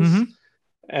 2000s.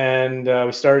 And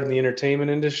we started in the entertainment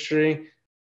industry.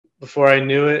 Before I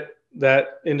knew it,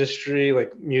 that industry,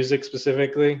 like music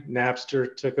specifically,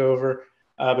 Napster took over.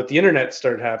 But the internet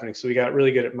started happening. So we got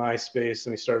really good at MySpace,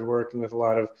 and we started working with a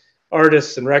lot of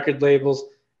artists and record labels.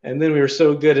 And then we were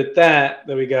so good at that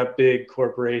we got big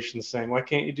corporations saying, why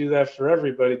can't you do that for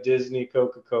everybody? Disney,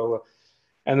 Coca-Cola.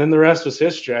 And then the rest was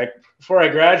history. Before I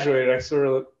graduated, I sort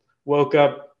of woke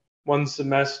up one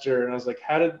semester and I was like,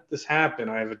 how did this happen?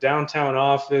 I have a downtown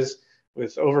office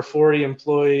with over 40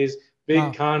 employees,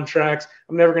 big contracts.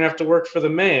 I'm never going to have to work for the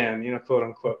man, quote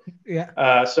unquote.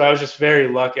 Yeah. So I was just very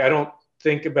lucky. I don't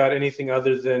think about anything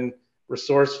other than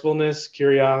resourcefulness,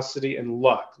 curiosity, and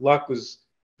luck. Luck was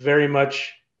very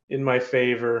much in my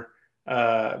favor,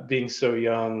 being so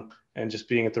young and just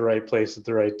being at the right place at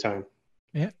the right time.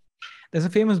 Yeah. There's a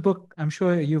famous book, I'm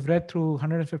sure you've read through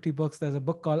 150 books. There's a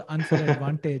book called Unfair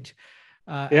Advantage.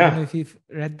 I don't know if you've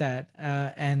read that.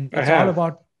 And it's all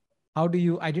about how do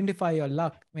you identify your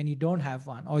luck when you don't have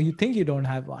one, or you think you don't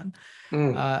have one.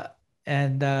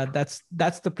 And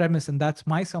that's the premise. And that's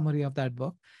my summary of that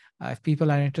book. If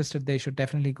people are interested, they should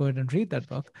definitely go ahead and read that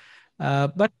book.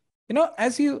 But,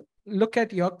 as you look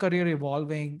at your career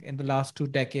evolving in the last 2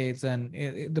 decades and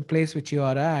the place which you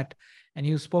are at, and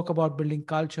you spoke about building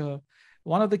culture,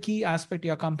 one of the key aspects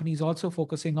your company is also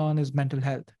focusing on is mental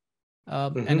health.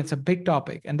 And it's a big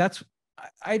topic. And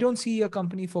I don't see your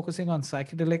company focusing on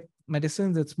psychedelic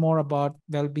medicines. It's more about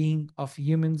well-being of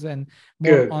humans and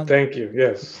more Good. Thank you.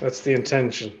 Yes, that's the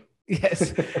intention.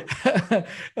 Yes.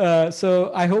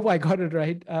 So I hope I got it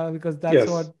right, because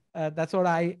that's what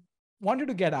I wanted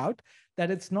to get out, that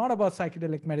it's not about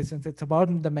psychedelic medicines. It's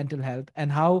about the mental health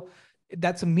and how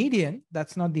that's a median.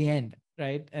 That's not the end,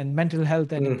 right? And mental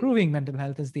health and improving mental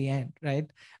health is the end, right?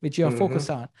 Which you're focused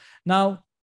on. Now,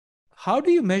 how do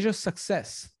you measure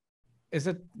success? Is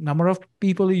it number of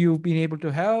people you've been able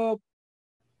to help?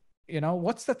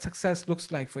 What's that success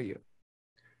looks like for you?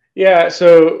 Yeah.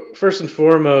 So first and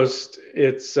foremost,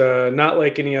 it's not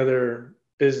like any other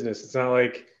business. It's not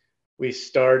like we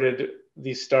started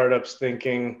these startups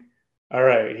thinking, all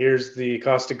right, here's the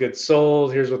cost of goods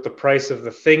sold. Here's what the price of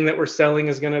the thing that we're selling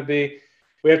is going to be.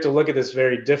 We have to look at this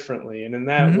very differently. And in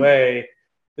that way,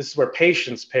 this is where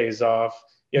patience pays off.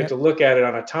 You have to look at it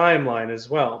on a timeline as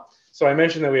well. So I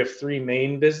mentioned that we have 3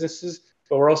 main businesses,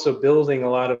 but we're also building a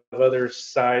lot of other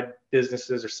side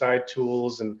businesses or side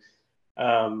tools and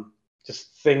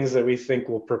just things that we think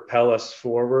will propel us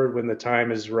forward when the time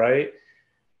is right.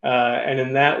 And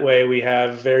in that way, we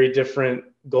have very different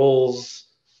goals,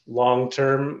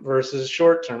 long-term versus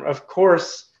short-term. Of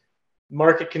course,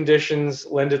 market conditions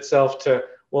lend itself to,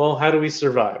 well, how do we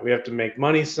survive? We have to make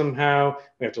money somehow.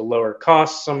 We have to lower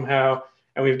costs somehow.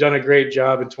 And we've done a great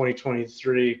job in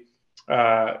 2023,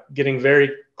 getting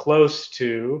very close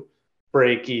to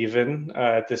break even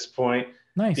at this point.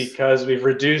 Nice. Because we've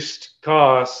reduced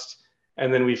cost,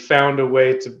 and then we found a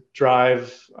way to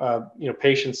drive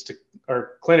patients to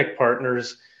our clinic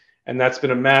partners, and that's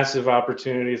been a massive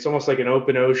opportunity. It's almost like an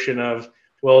open ocean of,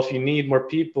 well, if you need more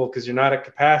people because you're not at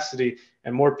capacity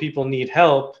and more people need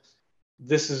help,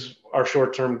 this is our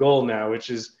short-term goal now, which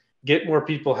is get more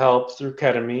people help through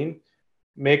ketamine,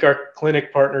 make our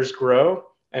clinic partners grow,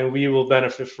 and we will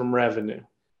benefit from revenue.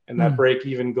 And that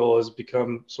break-even goal has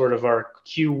become sort of our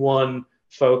Q1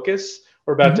 focus.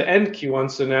 We're about to end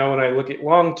Q1. So now when I look at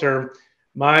long-term,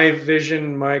 my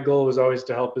vision, my goal was always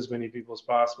to help as many people as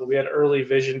possible. We had early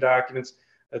vision documents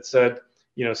that said,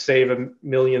 save 1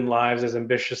 million lives, as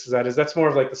ambitious as that is. That's more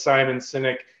of like the Simon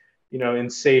Sinek,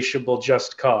 insatiable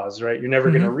just cause, right? You're never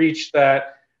going to reach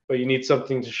that, but you need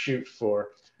something to shoot for.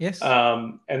 Yes.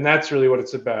 And that's really what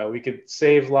it's about. We could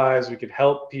save lives. We could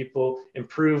help people,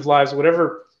 improve lives,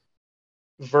 whatever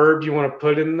verb you want to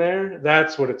put in there,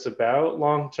 that's what it's about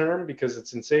long term, because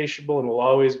it's insatiable and we'll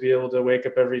always be able to wake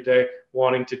up every day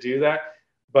wanting to do that.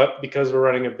 But because we're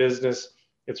running a business,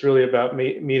 it's really about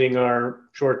meeting our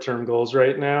short term goals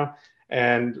right now.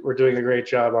 And we're doing a great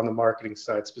job on the marketing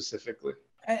side specifically.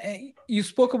 You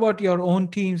spoke about your own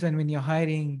teams, and when you're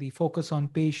hiring, the focus on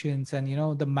patients and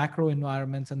the macro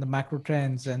environments and the macro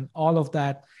trends and all of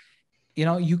that.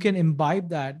 You can imbibe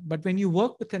that, but when you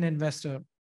work with an investor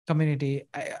community,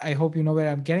 I hope you know where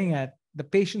I'm getting at. The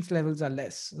patience levels are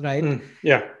less, right?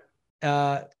 Yeah.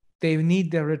 They need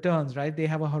their returns, right? They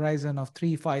have a horizon of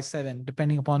 3, 5, 7,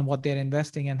 depending upon what they're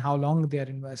investing and how long they're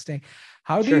investing.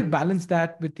 How do you balance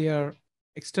that with your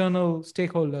external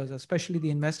stakeholders, especially the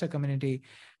investor community,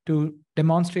 to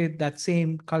demonstrate that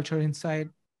same culture inside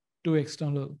to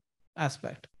external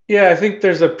aspect? Yeah, I think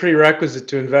there's a prerequisite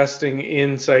to investing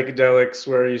in psychedelics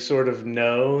where you sort of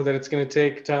know that it's going to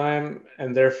take time,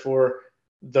 and therefore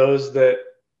those that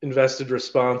invested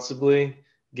responsibly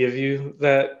give you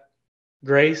that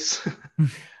grace.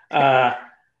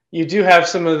 You do have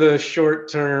some of the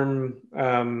short-term,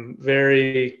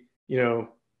 very,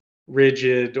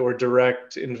 rigid or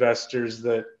direct investors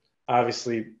that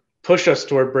obviously push us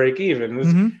toward break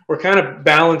even. We're kind of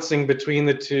balancing between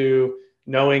the two,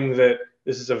 knowing that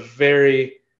this is a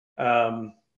very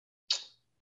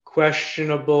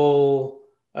questionable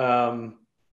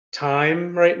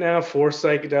time right now for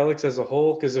psychedelics as a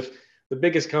whole. Because if the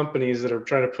biggest companies that are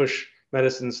trying to push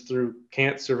medicines through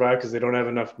can't survive because they don't have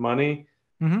enough money,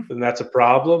 then that's a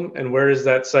problem. And where does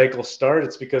that cycle start?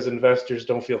 It's because investors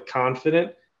don't feel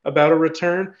confident about a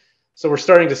return. So we're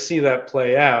starting to see that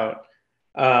play out.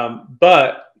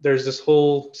 But there's this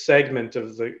whole segment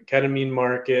of the ketamine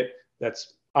market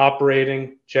that's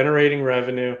operating, generating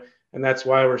revenue. And that's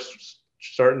why we're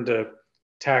starting to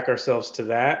tack ourselves to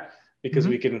that, because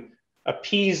we can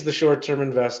appease the short-term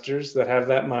investors that have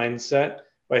that mindset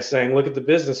by saying, look at the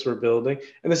business we're building.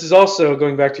 And this is also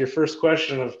going back to your first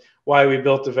question of why we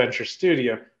built a venture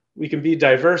studio. We can be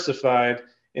diversified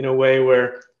in a way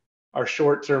where our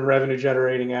short-term revenue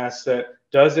generating asset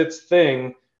does its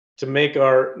thing to make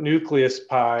our nucleus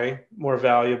pie more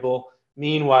valuable.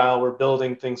 Meanwhile, we're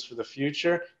building things for the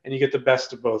future, and you get the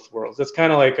best of both worlds. That's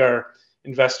kind of like our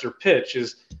investor pitch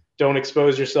is don't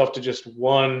expose yourself to just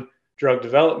one drug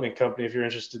development company if you're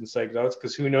interested in psychedelics,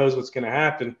 because who knows what's going to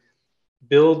happen.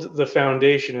 Build the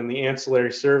foundation and the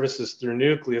ancillary services through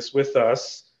Nucleus with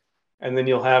us, and then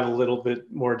you'll have a little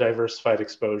bit more diversified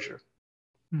exposure.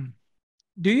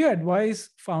 Do you advise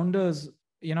founders,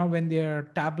 when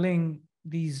they're tackling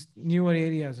these newer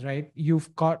areas, right?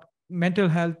 You've got mental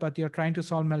health, but you're trying to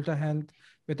solve mental health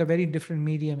with a very different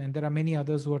medium, and there are many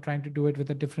others who are trying to do it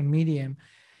with a different medium.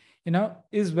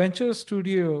 Is Venture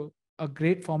Studio a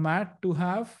great format to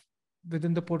have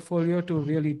within the portfolio to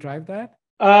really drive that?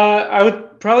 I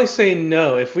would probably say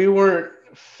no. If we weren't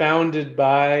founded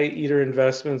by Eater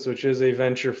Investments, which is a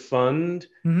venture fund,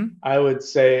 I would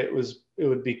say it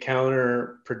would be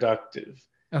counterproductive.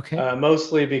 Okay.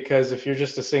 Mostly because if you're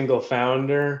just a single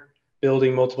founder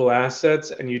building multiple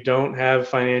assets and you don't have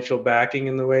financial backing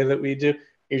in the way that we do,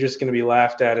 you're just going to be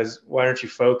laughed at as, why aren't you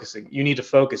focusing? You need to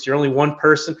focus. You're only one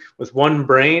person with one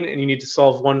brain, and you need to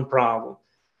solve one problem.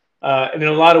 And in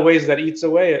a lot of ways, that eats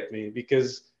away at me,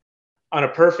 because on a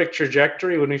perfect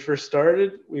trajectory, when we first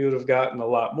started, we would have gotten a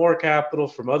lot more capital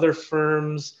from other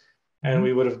firms, and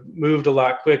we would have moved a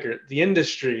lot quicker. The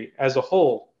industry as a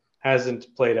whole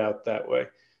hasn't played out that way.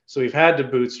 So we've had to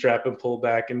bootstrap and pull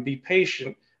back and be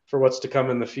patient for what's to come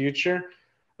in the future.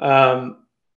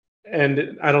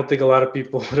 And I don't think a lot of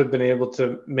people would have been able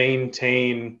to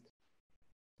maintain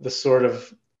the sort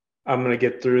of, I'm going to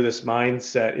get through this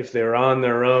mindset if they're on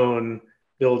their own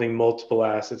building multiple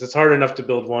assets. It's hard enough to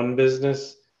build one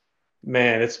business.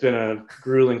 Man, it's been a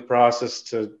grueling process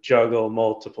to juggle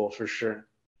multiple, for sure.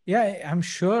 Yeah, I'm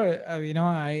sure. I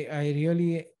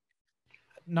really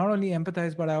not only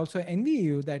empathize, but I also envy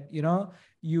you that,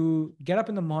 you get up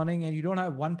in the morning and you don't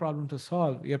have one problem to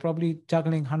solve. You're probably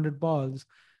juggling 100 balls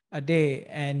a day,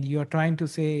 and you're trying to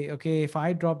say, okay, if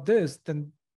I drop this,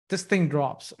 then this thing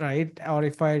drops, right? Or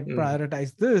if I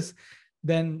prioritize this,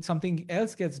 then something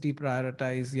else gets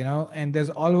deprioritized, and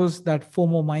there's always that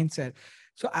FOMO mindset.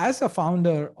 So as a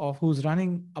founder of who's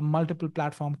running a multiple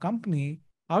platform company,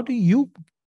 how do you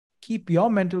keep your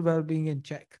mental well-being in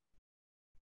check?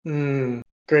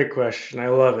 Great question. I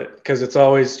love it, because it's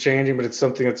always changing, but it's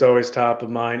something that's always top of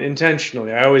mind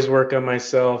intentionally. I always work on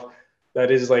myself. That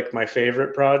is like my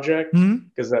favorite project,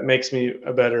 because that makes me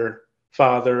a better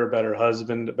father, a better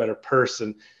husband, a better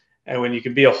person. And when you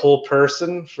can be a whole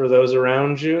person for those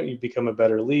around you, you become a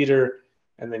better leader,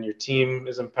 and then your team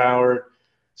is empowered.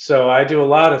 So I do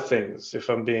a lot of things, if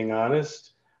I'm being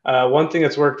honest. One thing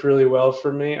that's worked really well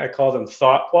for me, I call them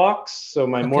thought walks. So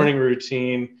my Okay. morning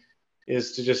routine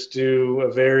is to just do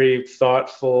a very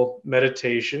thoughtful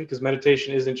meditation, because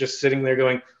meditation isn't just sitting there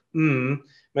going, hmm.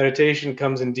 Meditation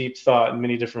comes in deep thought in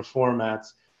many different formats.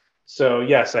 So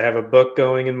yes, I have a book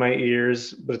going in my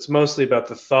ears, but it's mostly about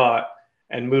the thought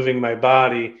and moving my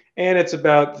body, and it's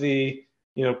about the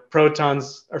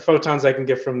protons or photons I can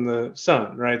get from the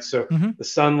sun, right? So Mm-hmm. the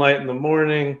sunlight in the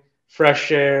morning,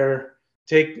 fresh air,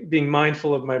 being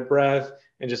mindful of my breath,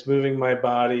 and just moving my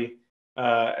body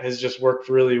has just worked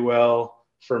really well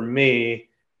for me.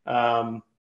 And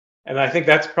I think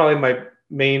that's probably my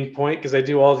main point, because I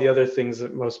do all the other things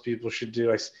that most people should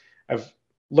do. I've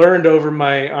learned over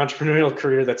my entrepreneurial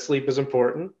career that sleep is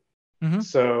important. Mm-hmm.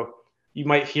 So you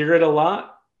might hear it a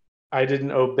lot. I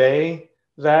didn't obey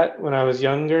that when I was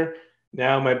younger.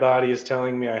 Now my body is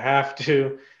telling me I have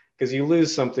to, because you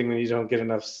lose something when you don't get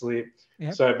enough sleep.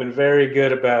 Yep. So I've been very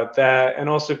good about that, and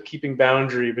also keeping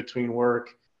boundary between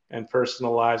work and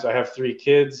personal lives. I have 3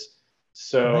 kids,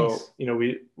 so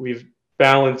Nice. we've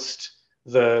balanced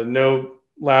the no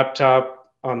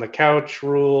laptop on the couch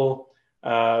rule,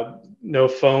 no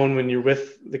phone when you're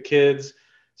with the kids.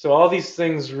 So all these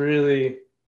things really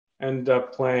end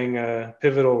up playing a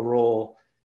pivotal role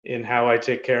in how I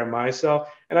take care of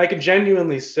myself. And I can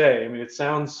genuinely say, I mean, it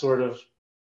sounds sort of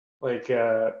like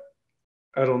I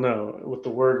don't know what the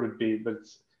word would be, but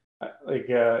it's like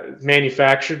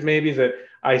manufactured, maybe, that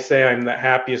I say I'm the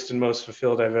happiest and most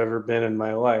fulfilled I've ever been in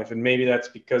my life. And maybe that's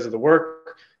because of the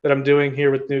work that I'm doing here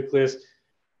with Nucleus,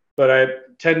 but I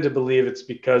tend to believe it's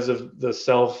because of the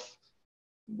self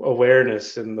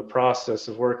awareness and the process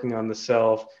of working on the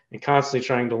self and constantly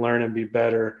trying to learn and be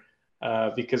better.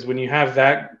 Because when you have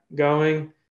that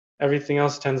going, everything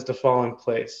else tends to fall in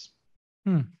place.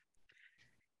 Hmm.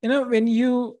 When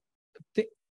you th-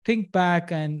 think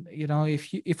back, and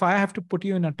if I have to put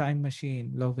you in a time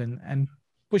machine, Logan, and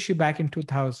push you back in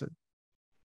 2000,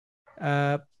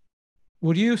 uh,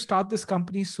 would you start this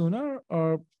company sooner,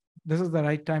 or this is the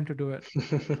right time to do it?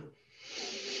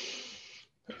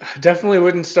 Definitely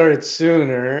wouldn't start it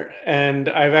sooner. And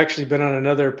I've actually been on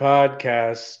another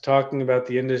podcast talking about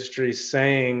the industry,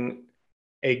 saying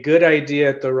a good idea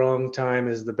at the wrong time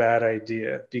is the bad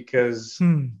idea, because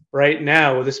Hmm. right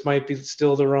now this might be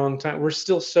still the wrong time. We're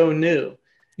still so new.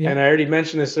 Yeah. And I already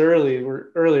mentioned this earlier,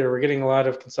 we're getting a lot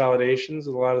of consolidations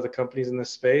with a lot of the companies in this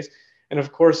space. And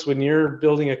of course, when you're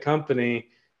building a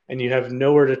company and you have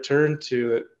nowhere to turn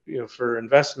to, for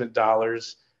investment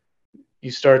dollars, you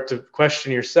start to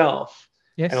question yourself.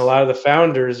 And a Yes. lot of the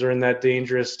founders are in that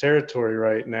dangerous territory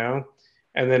right now.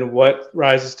 And then what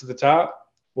rises to the top?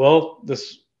 Well,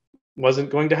 this wasn't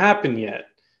going to happen yet.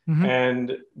 Mm-hmm.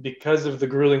 And because of the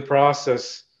grueling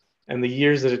process and the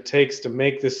years that it takes to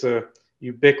make this a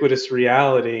ubiquitous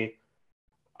reality,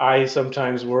 I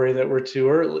sometimes worry that we're too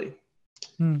early.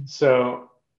 Hmm. So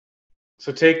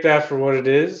take that for what it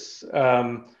is.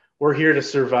 We're here to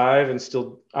survive and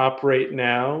still operate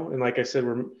now. And like I said,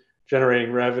 we're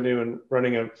generating revenue and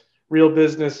running a real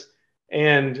business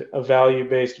and a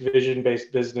value-based,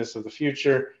 vision-based business of the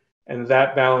future. And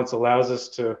that balance allows us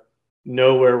to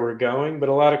know where we're going. But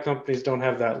a lot of companies don't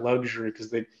have that luxury, because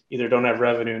they either don't have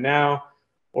revenue now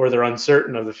or they're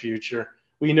uncertain of the future.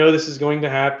 We know this is going to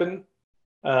happen.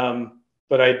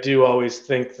 But I do always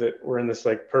think that we're in this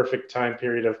like perfect time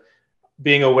period of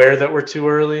being aware that we're too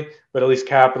early, but at least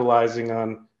capitalizing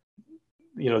on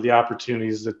the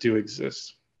opportunities that do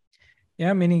exist.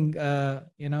 Yeah, meaning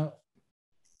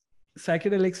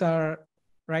psychedelics are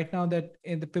right now that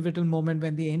in the pivotal moment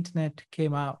when the internet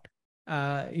came out.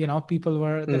 People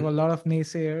were there were a lot of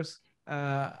naysayers.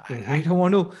 I don't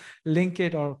want to link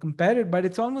it or compare it, but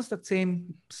it's almost the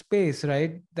same space,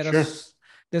 right? Sure.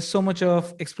 There's so much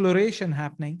of exploration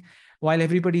happening while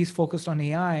everybody is focused on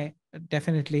AI,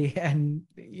 definitely. And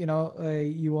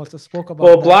you also spoke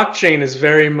Well, about that. blockchain is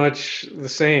very much the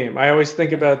same. I always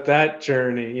think Yeah. about that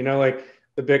journey, like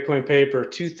the Bitcoin paper,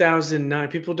 2009.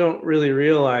 People don't really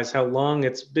realize how long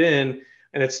it's been,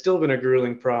 and it's still been a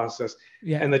grueling process.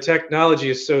 Yeah. And the technology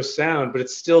is so sound, but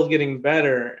it's still getting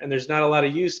better, and there's not a lot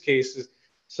of use cases.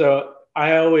 So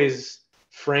I always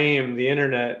frame the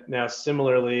internet now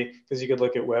similarly, because you could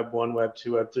look at Web 1, Web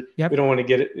 2, Web 3. We Yep. don't want to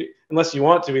get it, unless you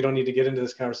want to, we don't need to get into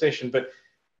this conversation. But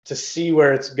to see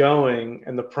where it's going,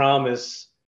 and the promise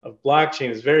of blockchain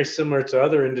is very similar to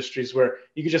other industries, where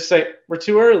you could just say, we're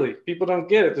too early. People don't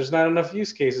get it. There's not enough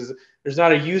use cases. There's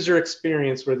not a user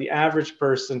experience where the average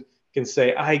person can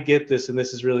say, I get this, and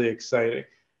this is really exciting.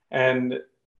 And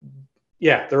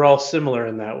yeah, they're all similar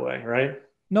in that way, right?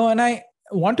 No, and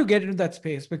want to get into that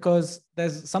space because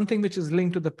there's something which is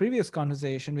linked to the previous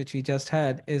conversation, which we just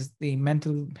had, is the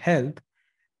mental health.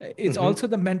 It's also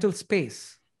the mental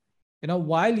space.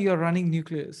 While you're running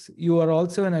Nucleus, you are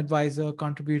also an advisor,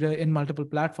 contributor in multiple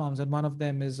platforms, and one of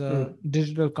them is a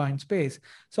digital coin space.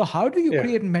 So how do you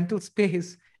create mental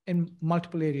space in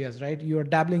multiple areas, right? You're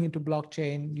dabbling into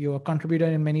blockchain, you're a contributor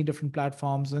in many different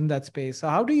platforms in that space. So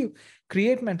how do you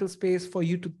create mental space for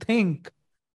you to think,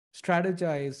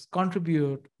 strategize,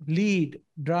 contribute, lead,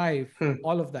 drive,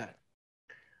 all of that?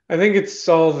 I think it's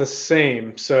all the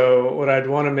same. So what I'd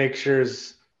want to make sure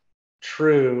is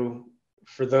true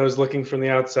for those looking from the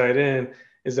outside in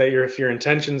is that if your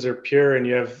intentions are pure and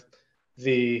you have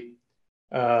the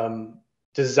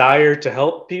desire to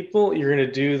help people, you're going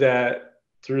to do that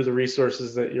through the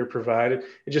resources that you're provided.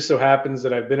 It just so happens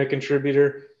that I've been a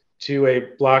contributor to a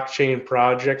blockchain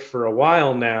project for a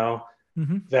while now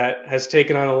that has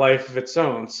taken on a life of its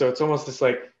own. So it's almost this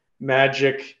like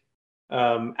magic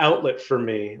outlet for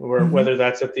me, or whether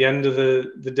that's at the end of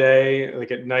the day, like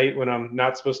at night when I'm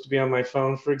not supposed to be on my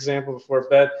phone, for example, before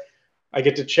bed, I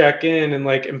get to check in and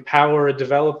like empower a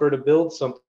developer to build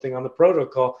something on the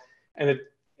protocol. And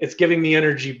it's giving me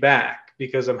energy back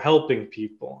because I'm helping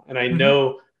people. And I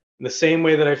know in the same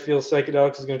way that I feel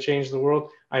psychedelics is going to change the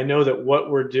world, I know that what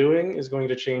we're doing is going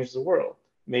to change the world.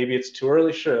 Maybe it's too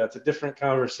early. Sure, that's a different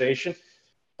conversation.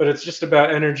 But it's just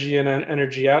about energy in and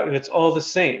energy out, and it's all the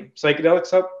same.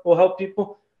 Psychedelics will help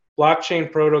people.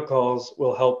 Blockchain protocols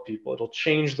will help people. It'll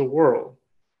change the world.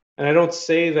 And I don't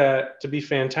say that to be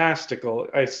fantastical.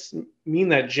 I mean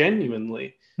that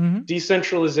genuinely.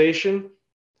 Decentralization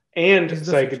and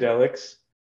psychedelics,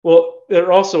 well,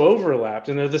 they're also overlapped,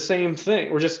 and they're the same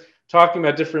thing. We're just talking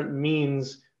about different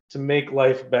means to make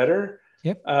life better.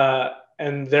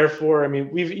 And therefore, I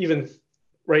mean, we've even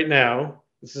right now,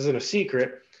 this isn't a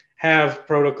secret, have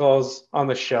protocols on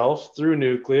the shelf through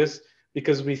Nucleus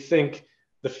because we think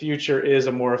the future is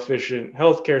a more efficient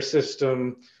healthcare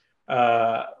system,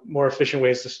 more efficient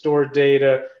ways to store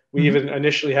data. We even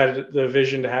initially had the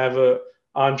vision to have a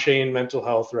on-chain mental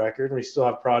health record. We still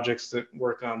have projects that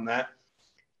work on that.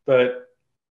 But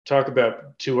talk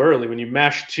about too early. When you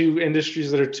mash two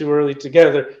industries that are too early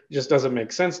together, it just doesn't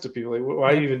make sense to people. Like,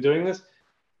 why are you even doing this?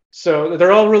 So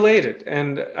they're all related,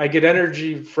 and I get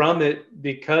energy from it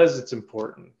because it's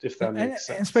important, if that makes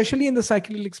sense. Especially in the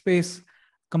psychedelic space,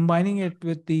 combining it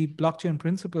with the blockchain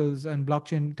principles and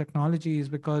blockchain technologies,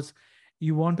 because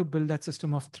you want to build that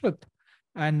system of truth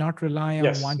and not rely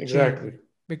on one chain.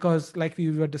 Because like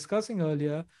we were discussing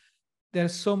earlier,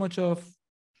 there's so much of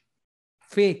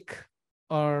fake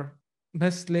or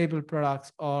mislabeled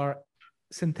products or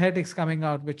synthetics coming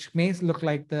out, which may look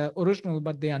like the original,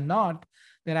 but they are not.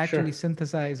 They're actually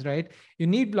synthesized, right? You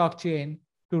need blockchain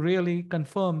to really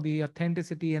confirm the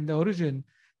authenticity and the origin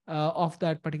of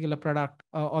that particular product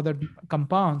or the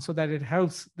compound, so that it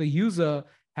helps the user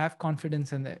have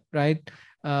confidence in it, right?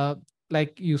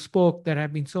 Like you spoke, there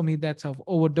have been so many deaths of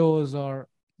overdose or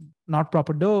not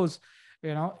proper dose.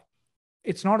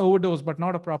 It's not overdose, but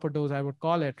not a proper dose, I would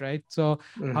call it, right? So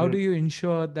how do you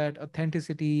ensure that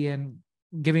authenticity and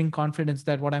giving confidence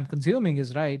that what I'm consuming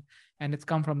is right and it's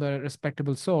come from the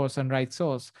respectable source and right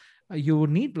source? You would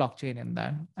need blockchain in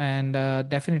that. And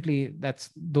definitely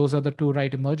those are the two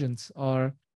right emergence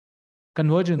or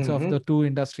convergence of the two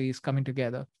industries coming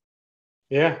together.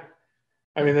 Yeah.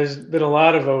 I mean, there's been a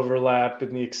lot of overlap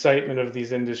in the excitement of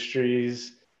these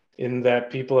industries, in that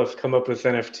people have come up with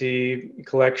NFT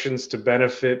collections to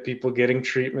benefit people getting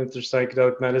treatment through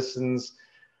psychedelic medicines.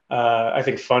 I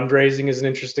think fundraising is an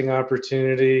interesting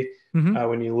opportunity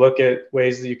when you look at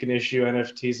ways that you can issue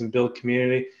NFTs and build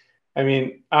community. I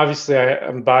mean, obviously,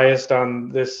 I'm biased on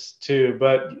this too,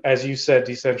 but as you said,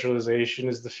 decentralization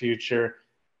is the future,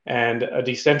 and a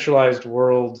decentralized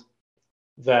world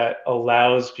that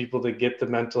allows people to get the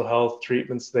mental health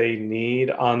treatments they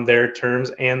need on their terms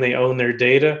and they own their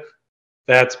data.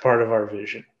 That's part of our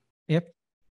vision. Yep.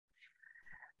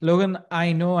 Logan,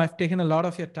 I know I've taken a lot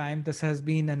of your time. This has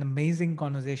been an amazing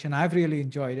conversation. I've really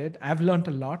enjoyed it. I've learned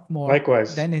a lot more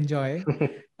than enjoy.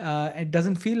 It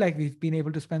doesn't feel like we've been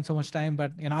able to spend so much time,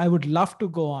 but I would love to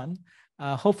go on.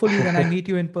 Hopefully, when I meet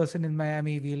you in person in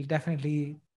Miami, we'll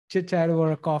definitely chit chat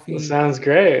over a coffee. Well, sounds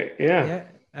great. Yeah.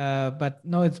 But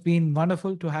no, it's been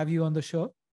wonderful to have you on the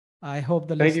show. I hope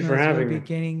the listeners will be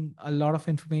gaining a lot of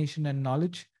information and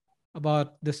knowledge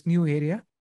about this new area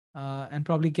and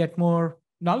probably get more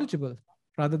knowledgeable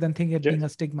rather than think it being a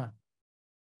stigma.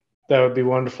 That would be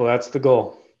wonderful. That's the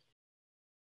goal.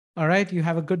 All right. You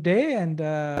have a good day, and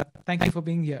thank you for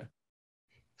being here.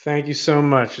 Thank you so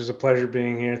much. It was a pleasure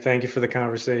being here. Thank you for the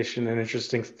conversation and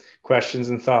interesting questions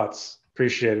and thoughts. Appreciate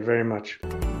Appreciate it very much.